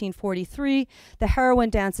 1643, the heroine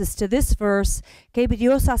dances to this verse, que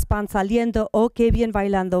briosas van saliendo, oh que bien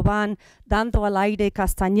bailando van, dando al aire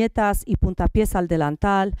castañetas y puntapiés al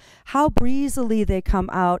delantal. How breezily they come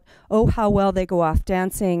out, oh how well they go off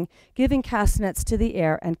dancing, giving castanets to the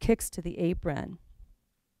air and kicks to the apron.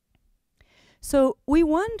 So we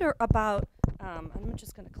wonder about, I'm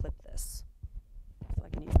just going to clip this so I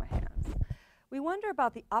can use my hands. We wonder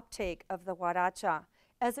about the uptake of the Guaracha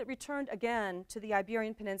as it returned again to the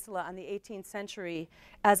Iberian Peninsula in the 18th century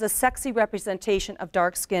as a sexy representation of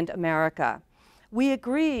dark-skinned America. We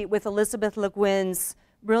agree with Elisabet Le Guin's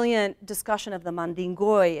brilliant discussion of the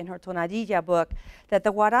Mandingoy in her Tonadilla book that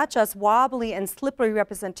the Guaracha's wobbly and slippery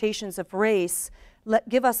representations of race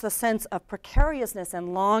give us a sense of precariousness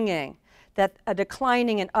and longing that a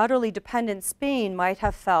declining and utterly dependent Spain might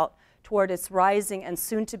have felt toward its rising and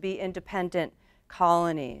soon-to-be independent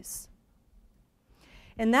colonies.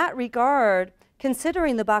 In that regard,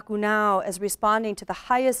 considering the Bacunao as responding to the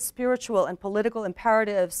highest spiritual and political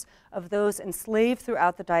imperatives of those enslaved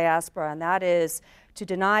throughout the diaspora, and that is to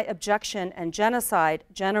deny abjection and genocide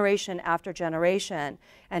generation after generation,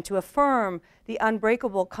 and to affirm the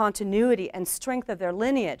unbreakable continuity and strength of their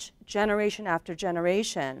lineage generation after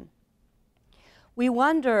generation, we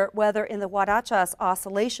wonder whether in the Guaracha's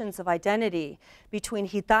oscillations of identity between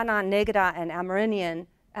Gitana Negra and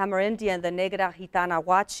Amerindian, the Negra Gitana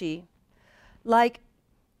Huachi, like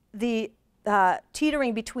the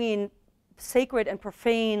teetering between sacred and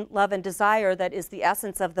profane love and desire that is the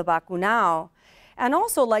essence of the Bacunao, and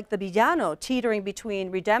also like the Villano, teetering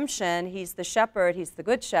between redemption, he's the shepherd, he's the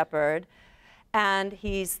good shepherd, and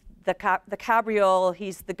he's the cabriole,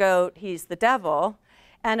 he's the goat, he's the devil.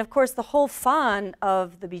 And of course, the whole fun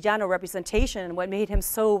of the Villano representation and what made him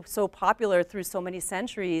so popular through so many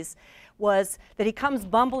centuries was that he comes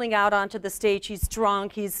bumbling out onto the stage. He's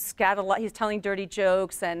drunk, he's telling dirty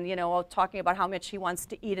jokes, and talking about how much he wants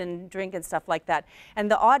to eat and drink and stuff like that.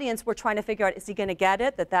 And the audience were trying to figure out, is he going to get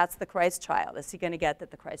it that that's the Christ child? Is he going to get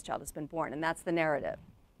that the Christ child has been born? And that's the narrative.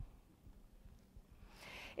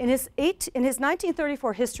 In his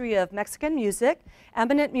 1934 history of Mexican music,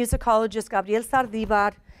 eminent musicologist Gabriel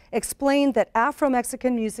Saldívar explained that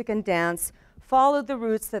Afro-Mexican music and dance followed the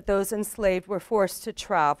routes that those enslaved were forced to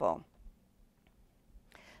travel.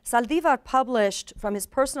 Saldívar published from his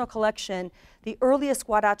personal collection the earliest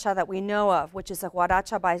guaracha that we know of, which is a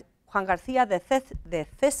guaracha by Juan García de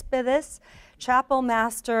Céspedes, chapel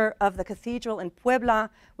master of the cathedral in Puebla,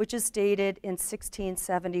 which is dated in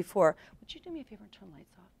 1674. Would you do me a favor and turn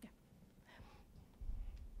lights off? Yeah.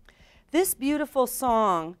 This beautiful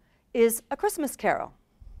song is a Christmas carol.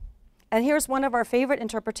 And here's one of our favorite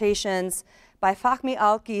interpretations by Fahmi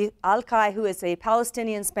Alkai, who is a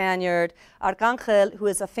Palestinian Spaniard, Arcangel, who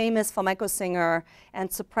is a famous flamenco singer,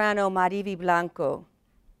 and soprano Marivi Blanco.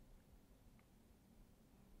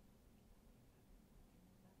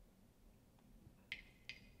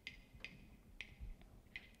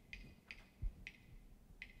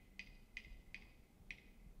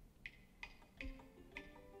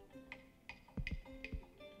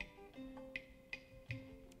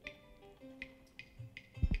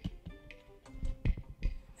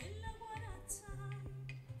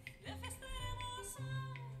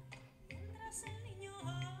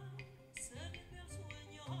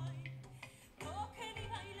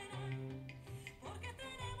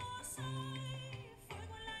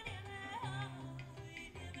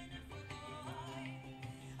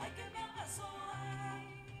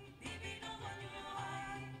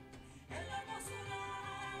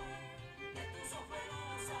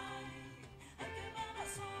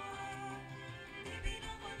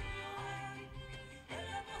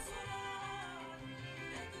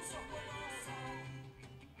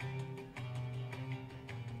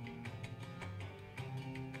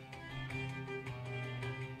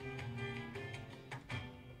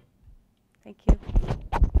 Thank you.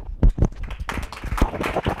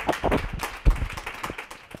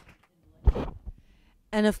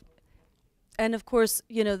 And of course,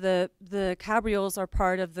 you know, the cabrioles are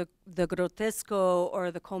part of the grotesco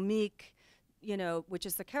or the comique, you know, which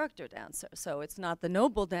is the character dancer. So it's not the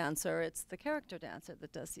noble dancer, it's the character dancer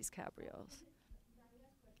that does these cabrioles.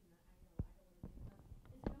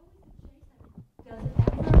 Does it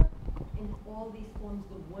ever, in all these forms,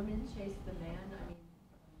 the woman chase the man?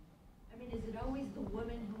 I mean, is it always the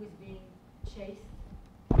woman who is being chased?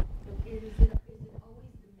 Is it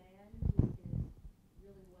always the man who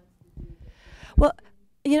really wants to do this? Well,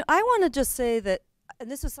 you know, I want to just say that,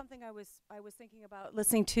 and this is something I was thinking about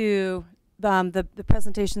listening to the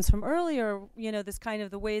presentations from earlier. You know, this kind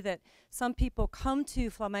of the way that some people come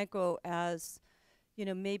to flamenco as, you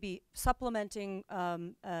know, maybe supplementing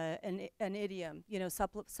an idiom. You know,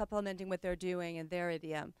 supplementing what they're doing in their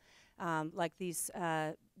idiom, like these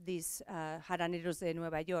jaraneros de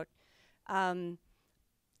Nueva York.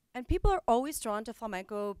 And people are always drawn to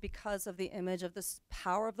flamenco because of the image of this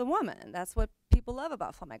power of the woman. That's what people love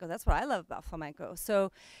about flamenco. That's what I love about flamenco.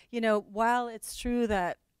 So, you know, while it's true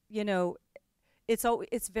that, you know, it's very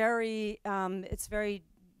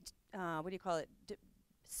what do you call it?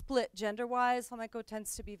 Split gender-wise. Flamenco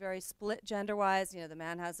tends to be very split gender-wise. You know, the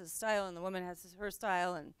man has his style and the woman has her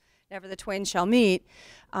style, and never the twain shall meet.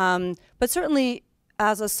 But certainly,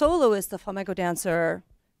 as a soloist, the flamenco dancer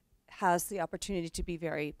has the opportunity to be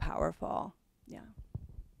very powerful. Yeah.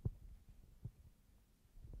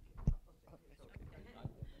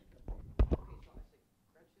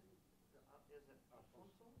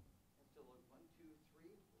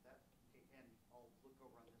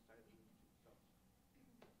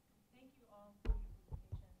 Thank you all for your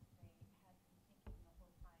presentations. They had me thinking the whole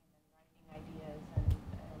time and writing ideas and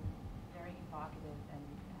very evocative and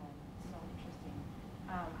so interesting.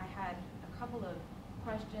 I had a couple of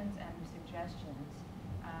questions and suggestions.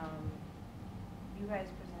 You guys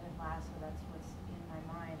presented last, so that's what's in my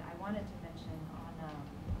mind. I wanted to mention on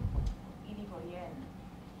Iberian,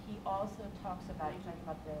 he also talks about, you talked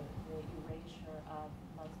about the erasure of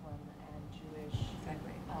Muslim and Jewish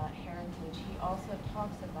heritage. He also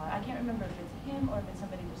talks about, I can't remember if it's him or if it's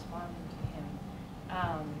somebody responding to him,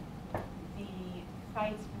 the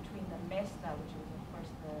fights between the Mesta, which is of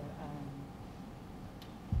course the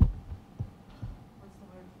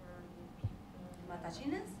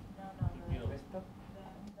Matachines? No,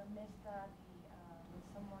 the Mesta, the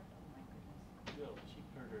somewhat, oh my goodness. Guild, sheep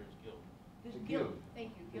herders guild. This The guild, guild.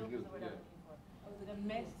 thank you, guild is the word I'm yeah. looking for. The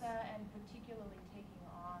Mesta, and particularly taking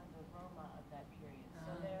on the Roma of that period.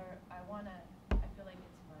 So there, I feel like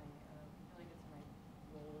it's my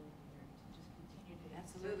role here to just continue to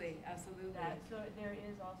Absolutely. that. So there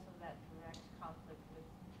is also that direct conflict with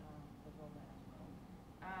the Roma as well.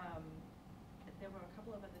 There were a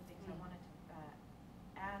couple of other things I wanted to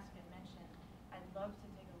ask and mention. I'd love to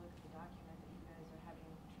take a look at the document that you guys are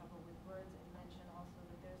having trouble with words, and mention also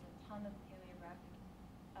that there's a ton of paleographic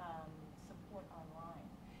support online.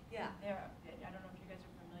 Yeah. I don't know if you guys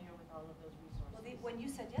are familiar with all of those resources. Well, when you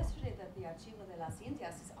said yesterday that the Archivo de las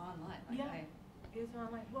Indias is online, right? Yeah, it's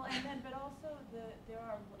online. Well, and then, but also there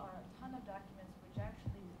are a ton of documents which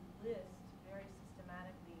actually list very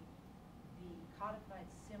systematically the codified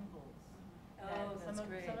symbols. Oh, that's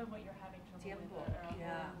great. Some of what you're having trouble with are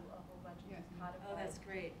a whole bunch of these codified. Oh, that's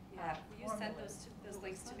great. Yeah. sent formulas. those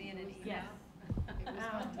links to me in an email. Yes. It was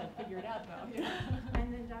fun to figure it out, though. And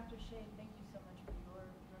then Dr. Shea, thank you so much for your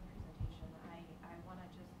presentation. I want to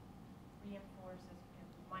just reinforce as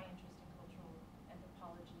my interest in cultural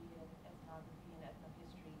anthropology and ethnography and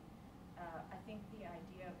ethnohistory. I think the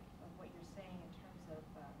idea of what you're saying in terms of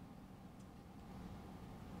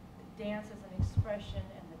dance as an expression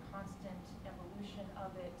and the constant evolution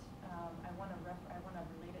of it, I want to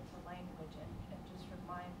relate it to language and just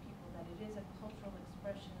remind people that it is a cultural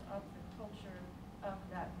expression of the culture of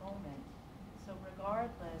that moment. So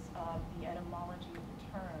regardless of the etymology of the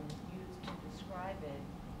term used to describe it,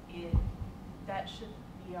 that should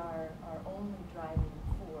be our only driving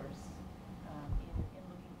force in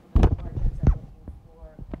looking for those origins and looking for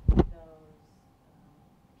those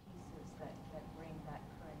pieces that bring that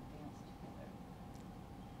current dance together.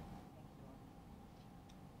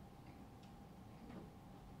 Thank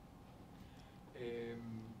you.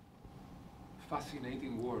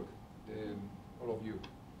 Fascinating work, all of you.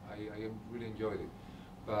 I really enjoyed it.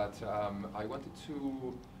 But I wanted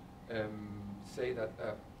to say that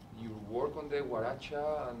your work on the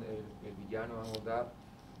Guaracha and el Villano and all that,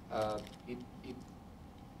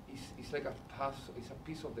 it's like a puzzle. It's a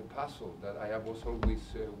piece of the puzzle that I was always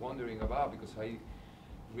wondering about, because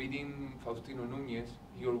reading Faustino Núñez,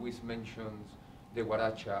 he always mentions the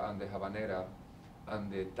Guaracha and the Habanera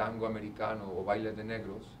and the Tango Americano or Baile de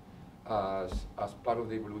Negros as part of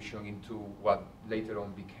the evolution into what later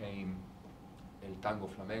on became el tango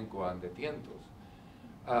flamenco and the tientos.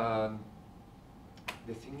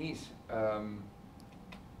 The thing is,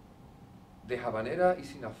 the Habanera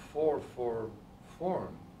is in a 4/4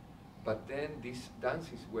 form, but then these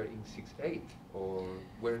dances were in 6/8 or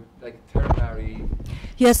were like ternary.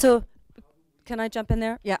 Yeah, so can I jump in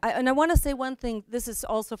there? Yeah, and I want to say one thing. This is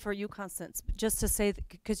also for you, Constance, just to say,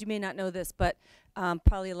 because you may not know this, but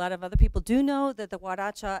probably a lot of other people do know that the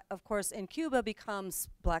Guaracha, of course, in Cuba becomes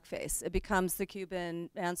blackface. It becomes the Cuban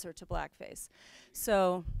answer to blackface.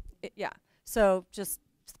 So, yeah, so just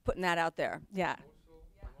putting that out there. Yeah.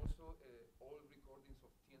 Also, all recordings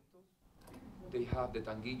of tientos, they have the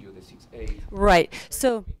tanguillo, the 6/8. Right.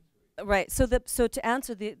 So. Right. So to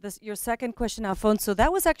answer your second question, Alfonso,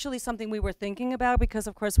 that was actually something we were thinking about, because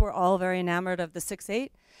of course we're all very enamored of the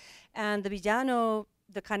 6/8, and the Villano,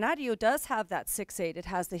 the Canario does have that 6/8. It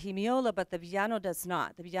has the Himiola, but the Villano does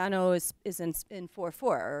not. The Villano is in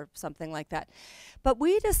 4/4 or something like that. But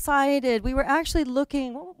we decided, we were actually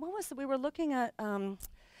looking. What was it? We were looking at.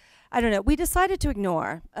 I don't know. We decided to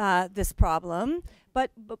ignore this problem,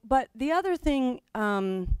 but the other thing.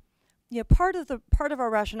 Yeah, part of our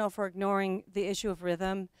rationale for ignoring the issue of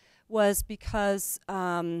rhythm was because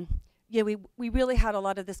we really had a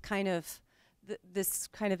lot of this kind of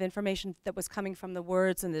information that was coming from the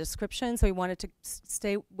words and the description, so we wanted to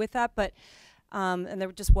stay with that, but and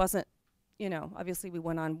there just wasn't, obviously we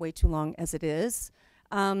went on way too long as it is,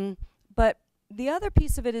 but the other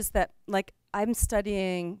piece of it is that, like, I'm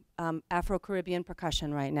studying Afro-Caribbean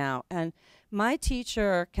percussion right now, and my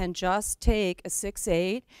teacher can just take a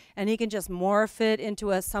 6/8 and he can just morph it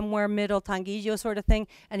into a somewhere middle tanguillo sort of thing,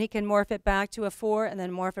 and he can morph it back to a 4 and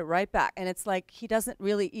then morph it right back, and it's like he doesn't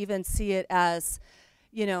really even see it as,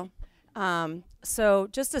 so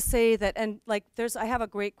just to say that, and like I have a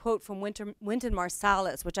great quote from Wynton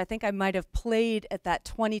Marsalis, which I think I might have played at that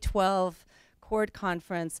 2012 chord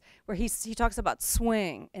conference, where he talks about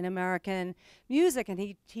swing in American music, and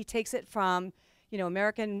he takes it from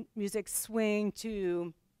American music swing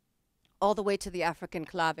to all the way to the African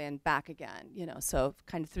clave and back again, so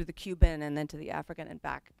kind of through the Cuban and then to the African and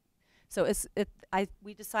back. So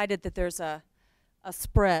we decided that there's a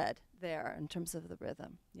spread there in terms of the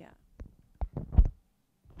rhythm. Yeah.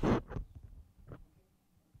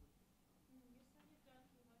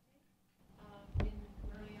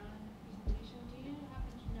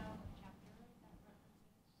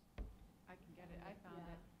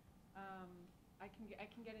 I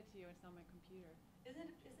can get it to you. It's on my computer. Isn't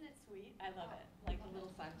it sweet? I love it. Like a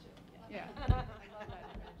little Sancho. Yeah. I love that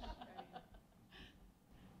image.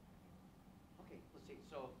 Okay, let's see.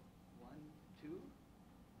 So, 1, 2.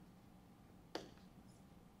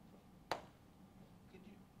 Could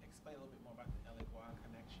you explain a little bit more about the Elegua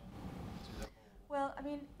connection to the whole? Well, I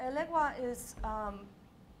mean, Elegua is,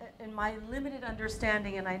 in my limited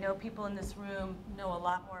understanding, and I know people in this room know a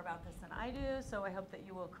lot more about this than I do, so I hope that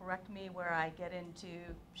you will correct me where I get into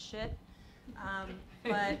shit.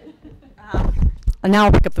 And now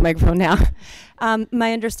I'll pick up the microphone now.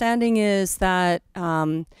 My understanding is that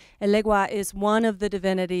Elegua is one of the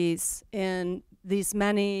divinities in these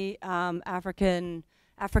many African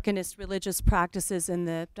Africanist religious practices in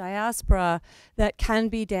the diaspora that can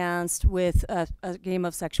be danced with a game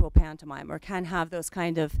of sexual pantomime, or can have those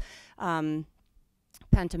kind of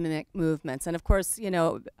pantomimic movements. And of course, you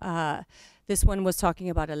know, this one was talking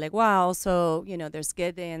about a legua. Also, you know, there's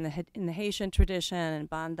gede in the Haitian tradition and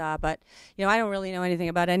banda, but you know, I don't really know anything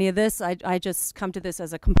about any of this. I just come to this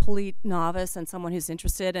as a complete novice and someone who's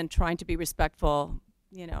interested and trying to be respectful,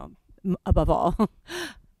 you know, above all.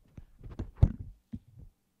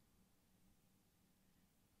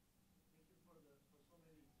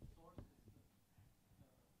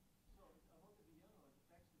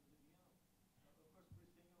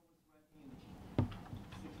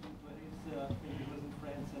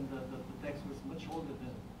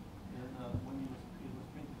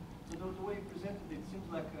 The way he presented it seems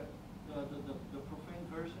like the profane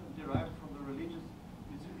version derived from the religious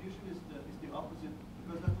usually is the opposite,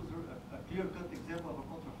 because that was a clear-cut example of a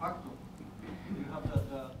contrafacto. You have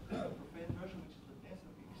the profane version, which is the dance,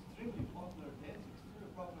 extremely popular dance,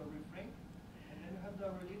 extremely popular refrain, and then you have the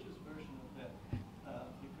religious version of that,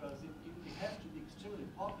 because it has to be extremely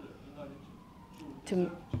popular in order to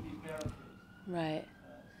deserve to be paraphrased. Right.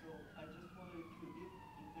 So I just wondered if you did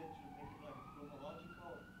intend to make it like chronological.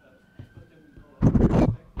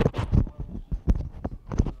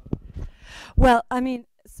 Well, I mean,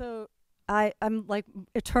 so I'm like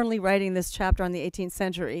eternally writing this chapter on the 18th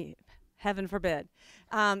century, heaven forbid.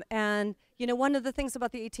 And, you know, one of the things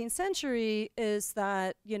about the 18th century is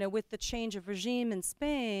that, you know, with the change of regime in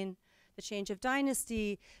Spain, the change of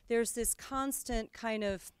dynasty, there's this constant kind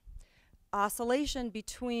of oscillation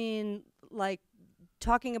between, like,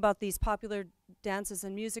 talking about these popular dances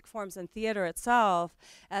and music forms and theater itself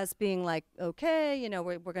as being like, okay, you know,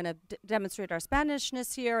 we're going to demonstrate our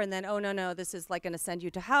Spanishness here, and then, oh, no, this is like going to send you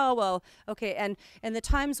to hell. Well, okay, and the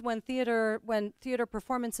times when theater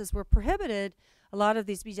performances were prohibited, a lot of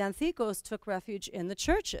these villancicos took refuge in the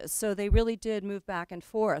churches. So they really did move back and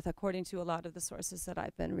forth, according to a lot of the sources that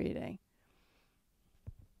I've been reading.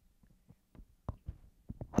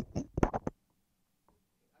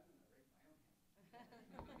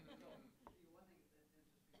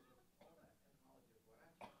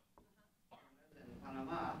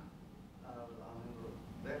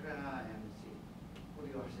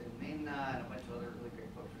 And a bunch of other really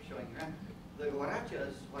great folks were showing around. The Guaracha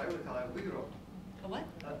is what I would call a guiro. A what?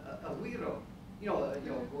 A guiro. You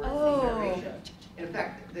know, word Oh. variation. In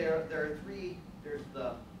fact, there are three. There's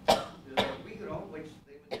the guiro, which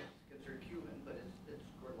they would consider Cuban, but it's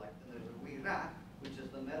chord-like. Then there's a guira, which is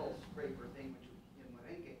the metal scraper thing, which in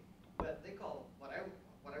merengue. But they call what I would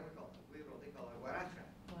call a guiro, they call a guaracha.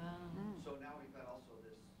 Wow. So now we've got also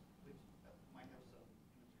this, which might have some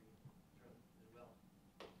imagery as well.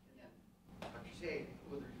 And then, like you say,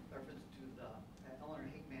 with reference to the Eleanor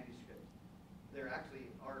Hake manuscript, there actually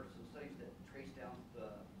are some studies that trace down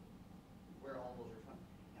where all those are from.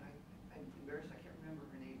 And I'm embarrassed, I can't remember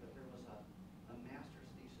her name, but there was a master's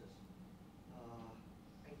thesis.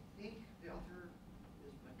 I think the author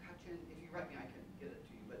is McCutcheon. If you write me, I can get it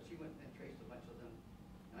to you. But she went and traced a bunch of them,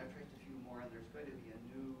 and I've traced a few more. And there's going to be a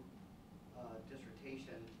new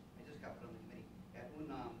dissertation. I just got put on the committee at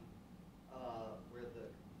UNAM, where the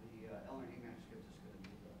Eleanor Hake manuscript is going to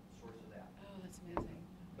be the source of that. Oh, that's amazing.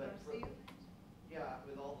 But yeah,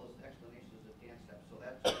 with all those explanations of dance steps, so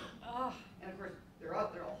that's. Oh. And of course, there are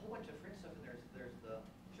a whole bunch of French stuff, and there's the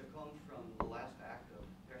Chacon from the last act of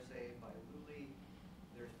Perse by Lully.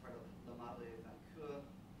 There's part of La Mable Vainqueur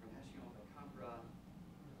from Hession by Cambra.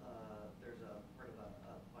 There's a part of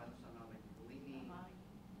a violence on Bellini.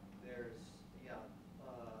 There's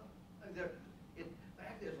but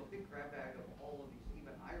actually there's a big grab bag of all of these,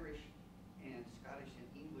 even Irish and Scottish and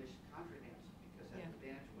English contra dance, because that's the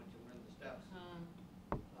advantage once you learn the steps.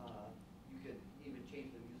 You could even change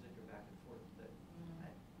the music or back and forth.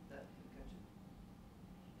 That catch it.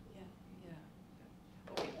 Yeah.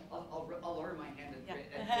 Okay, I'll lower my hand and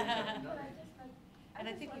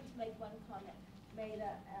I just want to make one comment.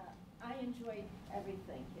 Meira, I enjoyed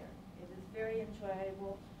everything here. It was very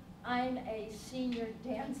enjoyable. I'm a senior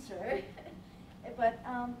dancer, but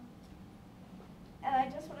and I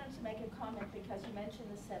just wanted to make a comment because you mentioned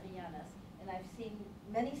the sevillanas, and I've seen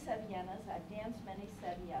many sevillanas. I've danced many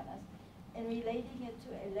sevillanas, and relating it to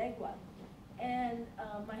a legua. And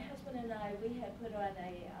my husband and I, we had put on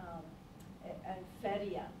a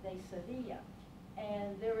feria de Sevilla,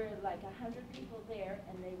 and there were like 100 people there,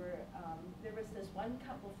 and they were there was this one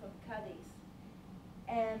couple from Cadiz,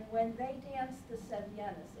 and when they danced the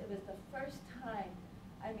sevillanas, it was the first time.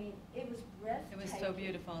 I mean, it was breathtaking. It was so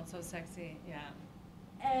beautiful and so sexy, yeah.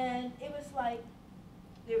 And it was like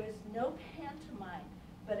there was no pantomime,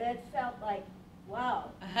 but it felt like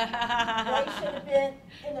wow, they should have been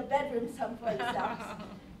in a bedroom someplace else,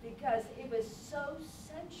 because it was so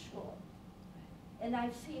sensual. And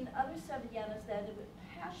I've seen other sevillanas that were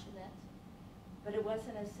passionate, but it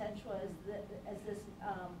wasn't as sensual as this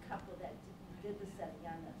couple that did the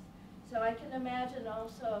sevillanas. So I can imagine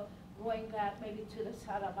also going back maybe to the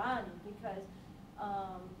saraban, because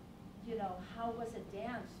you know, how was it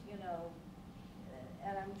danced, you know,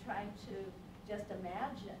 and I'm trying to just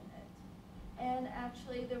imagine it. And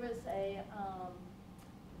actually there was a,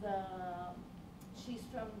 she's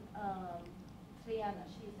from Triana,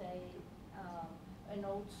 she's an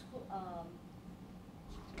old school,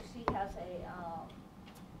 she has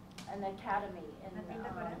an academy in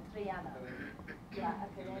Triana. Yeah,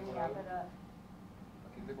 Academia, but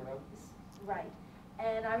right.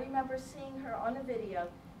 And I remember seeing her on a video,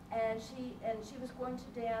 and she was going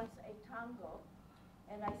to dance a tango,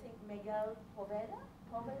 and I think Miguel Poveda,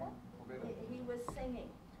 he was singing,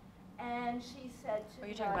 and she said to Are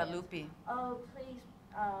you talking about audience, Lupi? "Oh, please,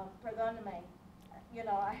 perdóname, you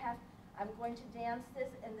know, I'm going to dance this,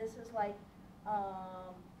 and this is like,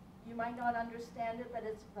 you might not understand it, but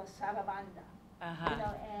it's the sarabanda." You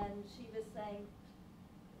know, and she was saying,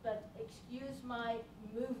 but excuse my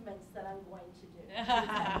movements that I'm going to do.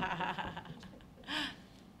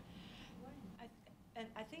 And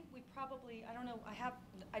I think we probably, I don't know,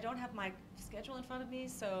 I don't have my schedule in front of me,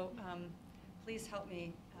 so please help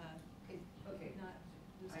me Okay. not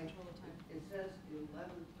lose control of time. It says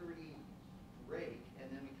 11:30 break, and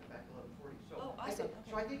then we come back 11:40. So Oh, awesome.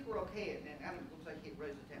 So I think we're okay, and Adam, it looks like he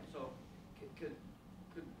raised the time. So could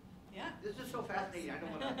Yeah. this is so fascinating. I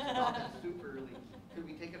don't want to stop it super early. Could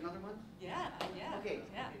we take another one? Yeah, yeah. Okay.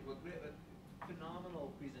 Yeah. Well, great,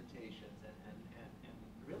 phenomenal presentations and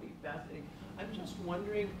really fascinating. I'm just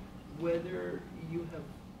wondering whether you have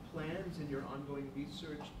plans in your ongoing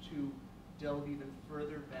research to delve even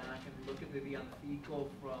further back and look at maybe Antico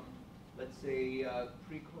from, let's say,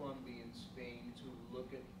 pre-Columbian Spain, to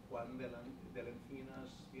look at Juan de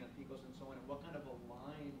Encinas, the Anticos, and so on, and what kind of a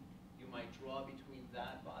line you might draw between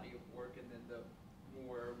that body of work and then the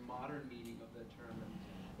more modern meaning of the term.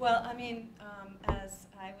 Well, I mean, as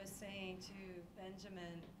I was saying to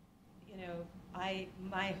Benjamin, you know,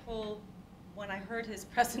 when I heard his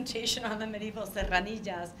presentation on the medieval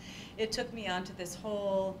serranillas, it took me onto this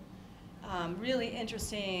whole really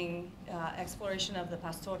interesting exploration of the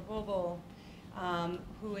Pastor Bobo,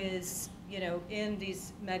 who is, you know, in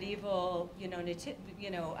these medieval, you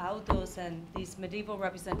know, autos and these medieval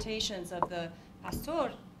representations of the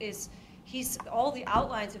Pastor all the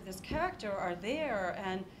outlines of this character are there.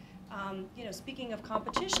 And you know, speaking of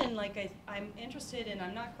competition, like I'm interested in,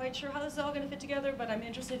 I'm not quite sure how this is all going to fit together, but I'm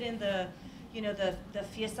interested in the, you know, the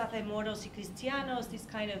Fiesta de Moros y Cristianos, these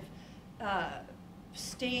kind of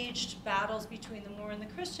staged battles between the Moor and the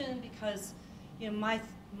Christian, because, you know,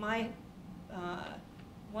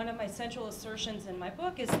 one of my central assertions in my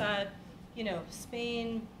book is that, you know,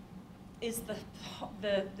 Spain is the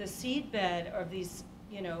seedbed of these,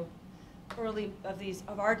 you know,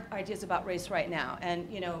 of our ideas about race right now. And,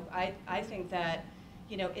 you know, I think that,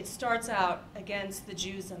 you know, it starts out against the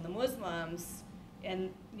Jews and the Muslims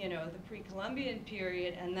in, you know, the pre-Columbian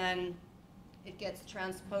period, and then it gets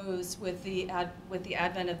transposed with the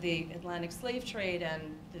advent of the Atlantic slave trade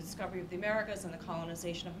and the discovery of the Americas and the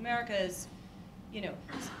colonization of Americas. You know,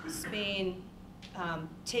 Spain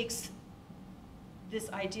takes this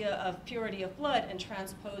idea of purity of blood and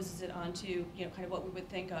transposes it onto, you know, kind of what we would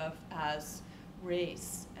think of as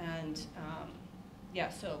race. And yeah,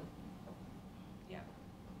 so, yeah.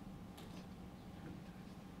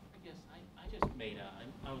 I guess I just made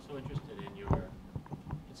I was so interested in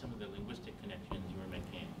some of the linguistic connections you were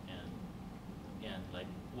making, and like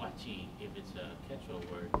wachi, if it's a Quechua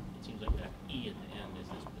word, it seems like that E at the end is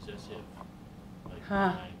this possessive, like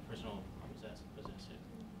my personal possessive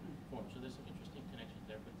form. So there's some interesting connections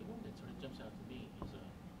there, but the one that sort of jumps out to me is a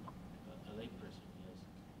lay person is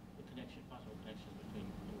the possible connection between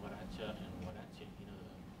Guaracha and Guarache, you know,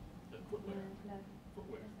 the footwear,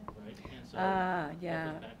 right? And so that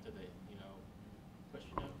yeah. goes back to the, you know,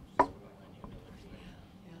 question of survival and humility,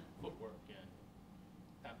 footwork and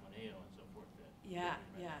taconeo and so forth. Yeah,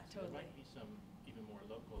 so totally. There might be some even more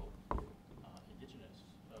local indigenous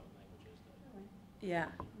languages that. Yeah,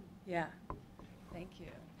 yeah. Thank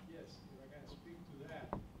you. Yes, if I can speak to that.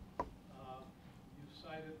 You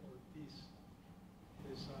cited Ortiz,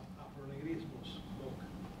 his Afronegrismos book.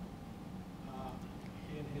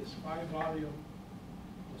 In his 5-volume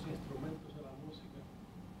Los Instrumentos de la Música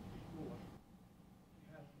de Cuba, he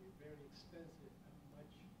has a very extensive and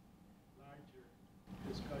much larger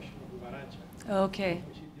discussion of Guaracha. Okay.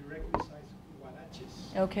 Which he directly cites Guaracha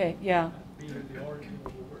Okay, yeah. Being the origin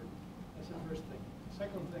of the word. That's the first thing.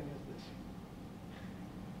 Second thing is this.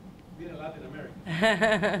 Being in Latin America,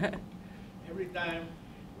 every time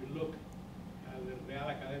we look at the Real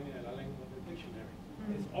Academia de la Lengua, the dictionary,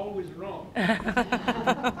 it's always wrong. I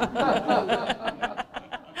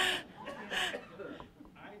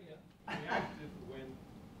reacted when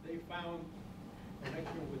they found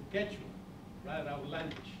connection with Quechua, rather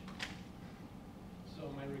outlandish. So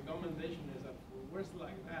my recommendation is that for words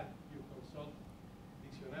like that, you consult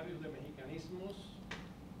Diccionarios de Mexicanismos,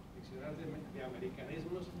 Diccionarios de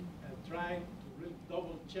Americanismos, and try to really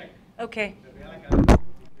double check Okay. the Real Academia.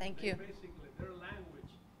 Thank you. Basically, their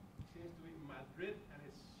language seems to be Madrid and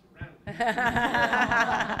its surroundings.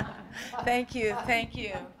 Thank you, thank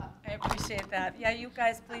you. I appreciate that. Yeah, you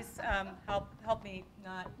guys, please help me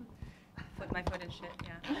not put my foot in shit.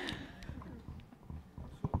 Yeah.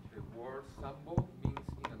 So the word sambo means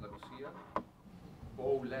in Andalusia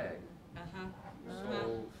bow leg.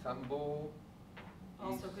 So sambo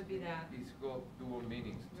Also could be that. It's got dual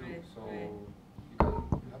meanings too. Right, So right.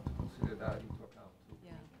 you have to consider that into account too.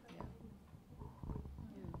 Yeah, yeah.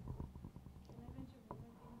 Can I mention one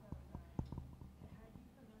more thing about, are you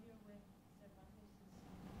familiar with Cervantes'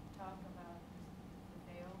 talk about the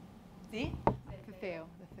veil? See? Fefeo,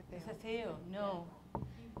 the fefeo. Fefeo, no.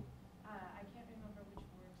 I can't remember which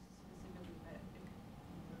works specifically, but if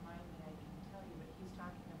you remind me, I can tell you, but he's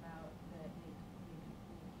talking about the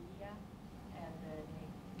Neguilla and the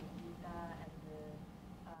Neguita and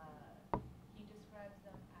he describes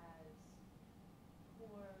them as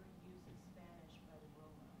poor use of Spanish by the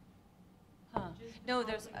Roma. Huh. Just No,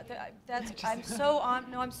 there's, complicated.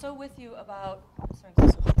 I'm so with you about, sorry,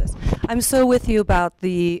 I'm supposed to hold this. I'm so with you about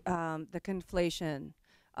the conflation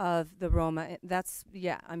of the Roma. That's,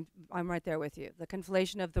 yeah, I'm right there with you. The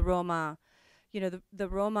conflation of the Roma, you know, the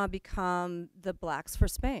Roma become the blacks for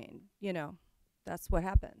Spain, you know, that's what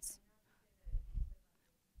happens.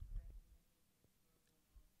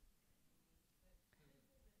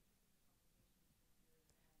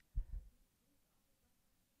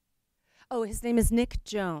 Oh, his name is Nick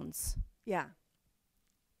Jones. Yeah.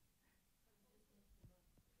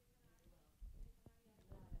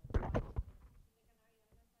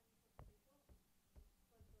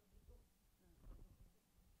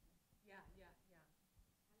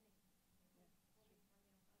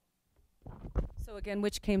 So again,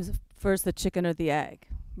 which came first, the chicken or the egg?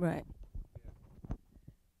 Right.